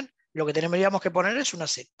disponen, lo que tendríamos que poner es una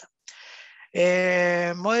Z.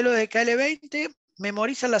 Modelo de KL20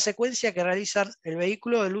 memorizan la secuencia que realizan el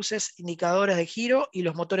vehículo de luces indicadores de giro y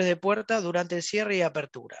los motores de puerta durante el cierre y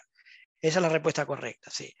apertura. Esa es la respuesta correcta,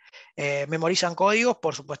 sí. ¿Memorizan códigos?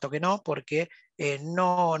 Por supuesto que no, porque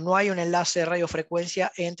no hay un enlace de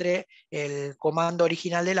radiofrecuencia entre el comando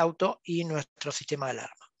original del auto y nuestro sistema de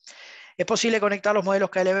alarma. ¿Es posible conectar los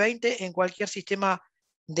modelos KL20 en cualquier sistema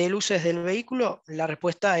de luces del vehículo? La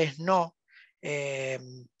respuesta es no.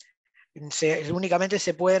 Únicamente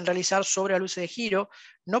se pueden realizar sobre las luces de giro,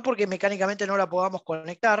 no porque mecánicamente no la podamos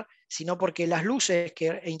conectar, sino porque las luces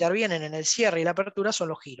que intervienen en el cierre y la apertura son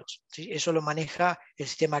los giros, ¿sí? Eso lo maneja el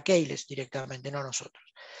sistema keyless directamente, no nosotros.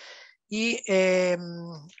 Y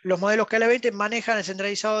los modelos KL20 manejan el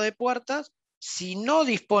centralizado de puertas. Si no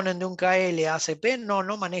disponen de un KL-ACP, no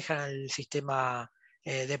manejan el sistema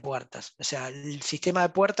de puertas. O sea, el sistema de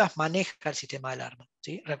puertas maneja el sistema de alarma,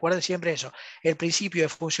 ¿sí? Recuerden siempre eso. El principio de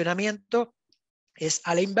funcionamiento es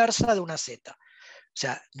a la inversa de una Z. O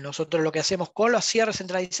sea, nosotros lo que hacemos con los cierres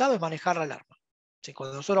centralizados es manejar la alarma. ¿Sí?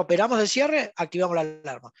 Cuando nosotros operamos el cierre, activamos la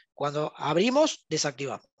alarma. Cuando abrimos,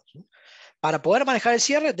 desactivamos. ¿Sí? Para poder manejar el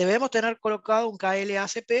cierre, debemos tener colocado un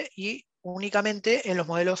KL-ACP y únicamente en los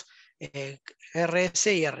modelos RS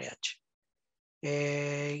y RH.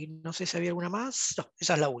 No sé si había alguna más. No,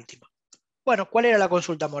 esa es la última. Bueno, ¿cuál era la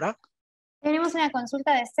consulta, Mora? Tenemos una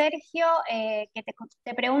consulta de Sergio que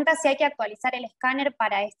te pregunta si hay que actualizar el escáner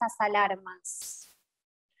para estas alarmas.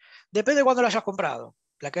 Depende de cuándo lo hayas comprado.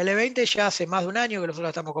 La KL20 ya hace más de un año que nosotros la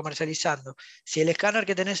estamos comercializando. Si el escáner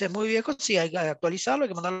que tenés es muy viejo, sí, hay que actualizarlo, hay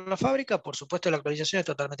que mandarlo a la fábrica. Por supuesto, la actualización es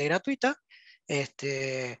totalmente gratuita.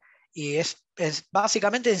 Y es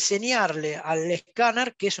básicamente enseñarle al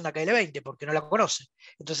escáner que es una KL20, porque no la conoce.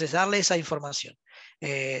 Entonces, darle esa información.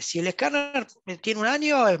 Si el escáner tiene un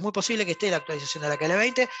año, es muy posible que esté la actualización de la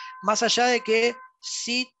KL20, más allá de que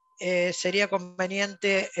sí sería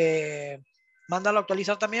conveniente mandarlo a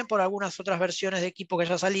actualizar también por algunas otras versiones de equipo que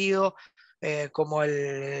haya salido, como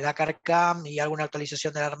la CarCam y alguna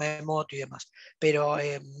actualización del arma de moto y demás. Pero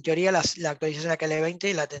en teoría la actualización de la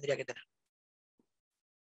KL20 la tendría que tener.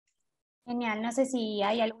 Genial, no sé si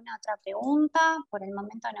hay alguna otra pregunta. Por el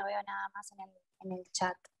momento no veo nada más en el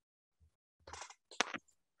chat.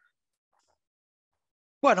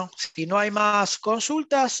 Bueno, si no hay más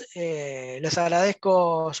consultas, les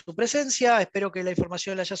agradezco su presencia. Espero que la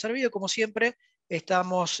información les haya servido. Como siempre,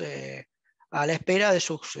 estamos a la espera de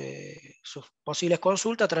sus posibles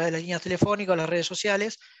consultas a través de las líneas telefónicas, las redes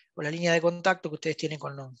sociales o la línea de contacto que ustedes tienen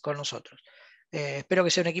con nosotros. Espero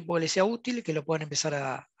que sea un equipo que les sea útil, que lo puedan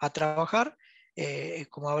empezar a trabajar.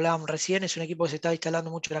 Como hablábamos recién, es un equipo que se está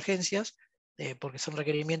instalando mucho en agencias, porque son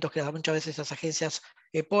requerimientos que muchas veces las agencias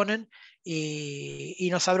ponen, y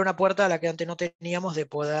nos abre una puerta a la que antes no teníamos de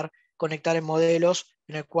poder conectar en modelos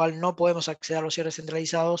en el cual no podemos acceder a los cierres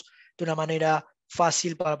centralizados de una manera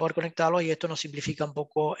fácil para poder conectarlos, y esto nos simplifica un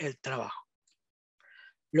poco el trabajo.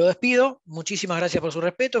 Lo despido, muchísimas gracias por su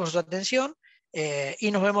respeto, por su atención,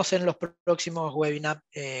 y nos vemos en los próximos webinars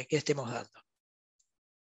que estemos dando.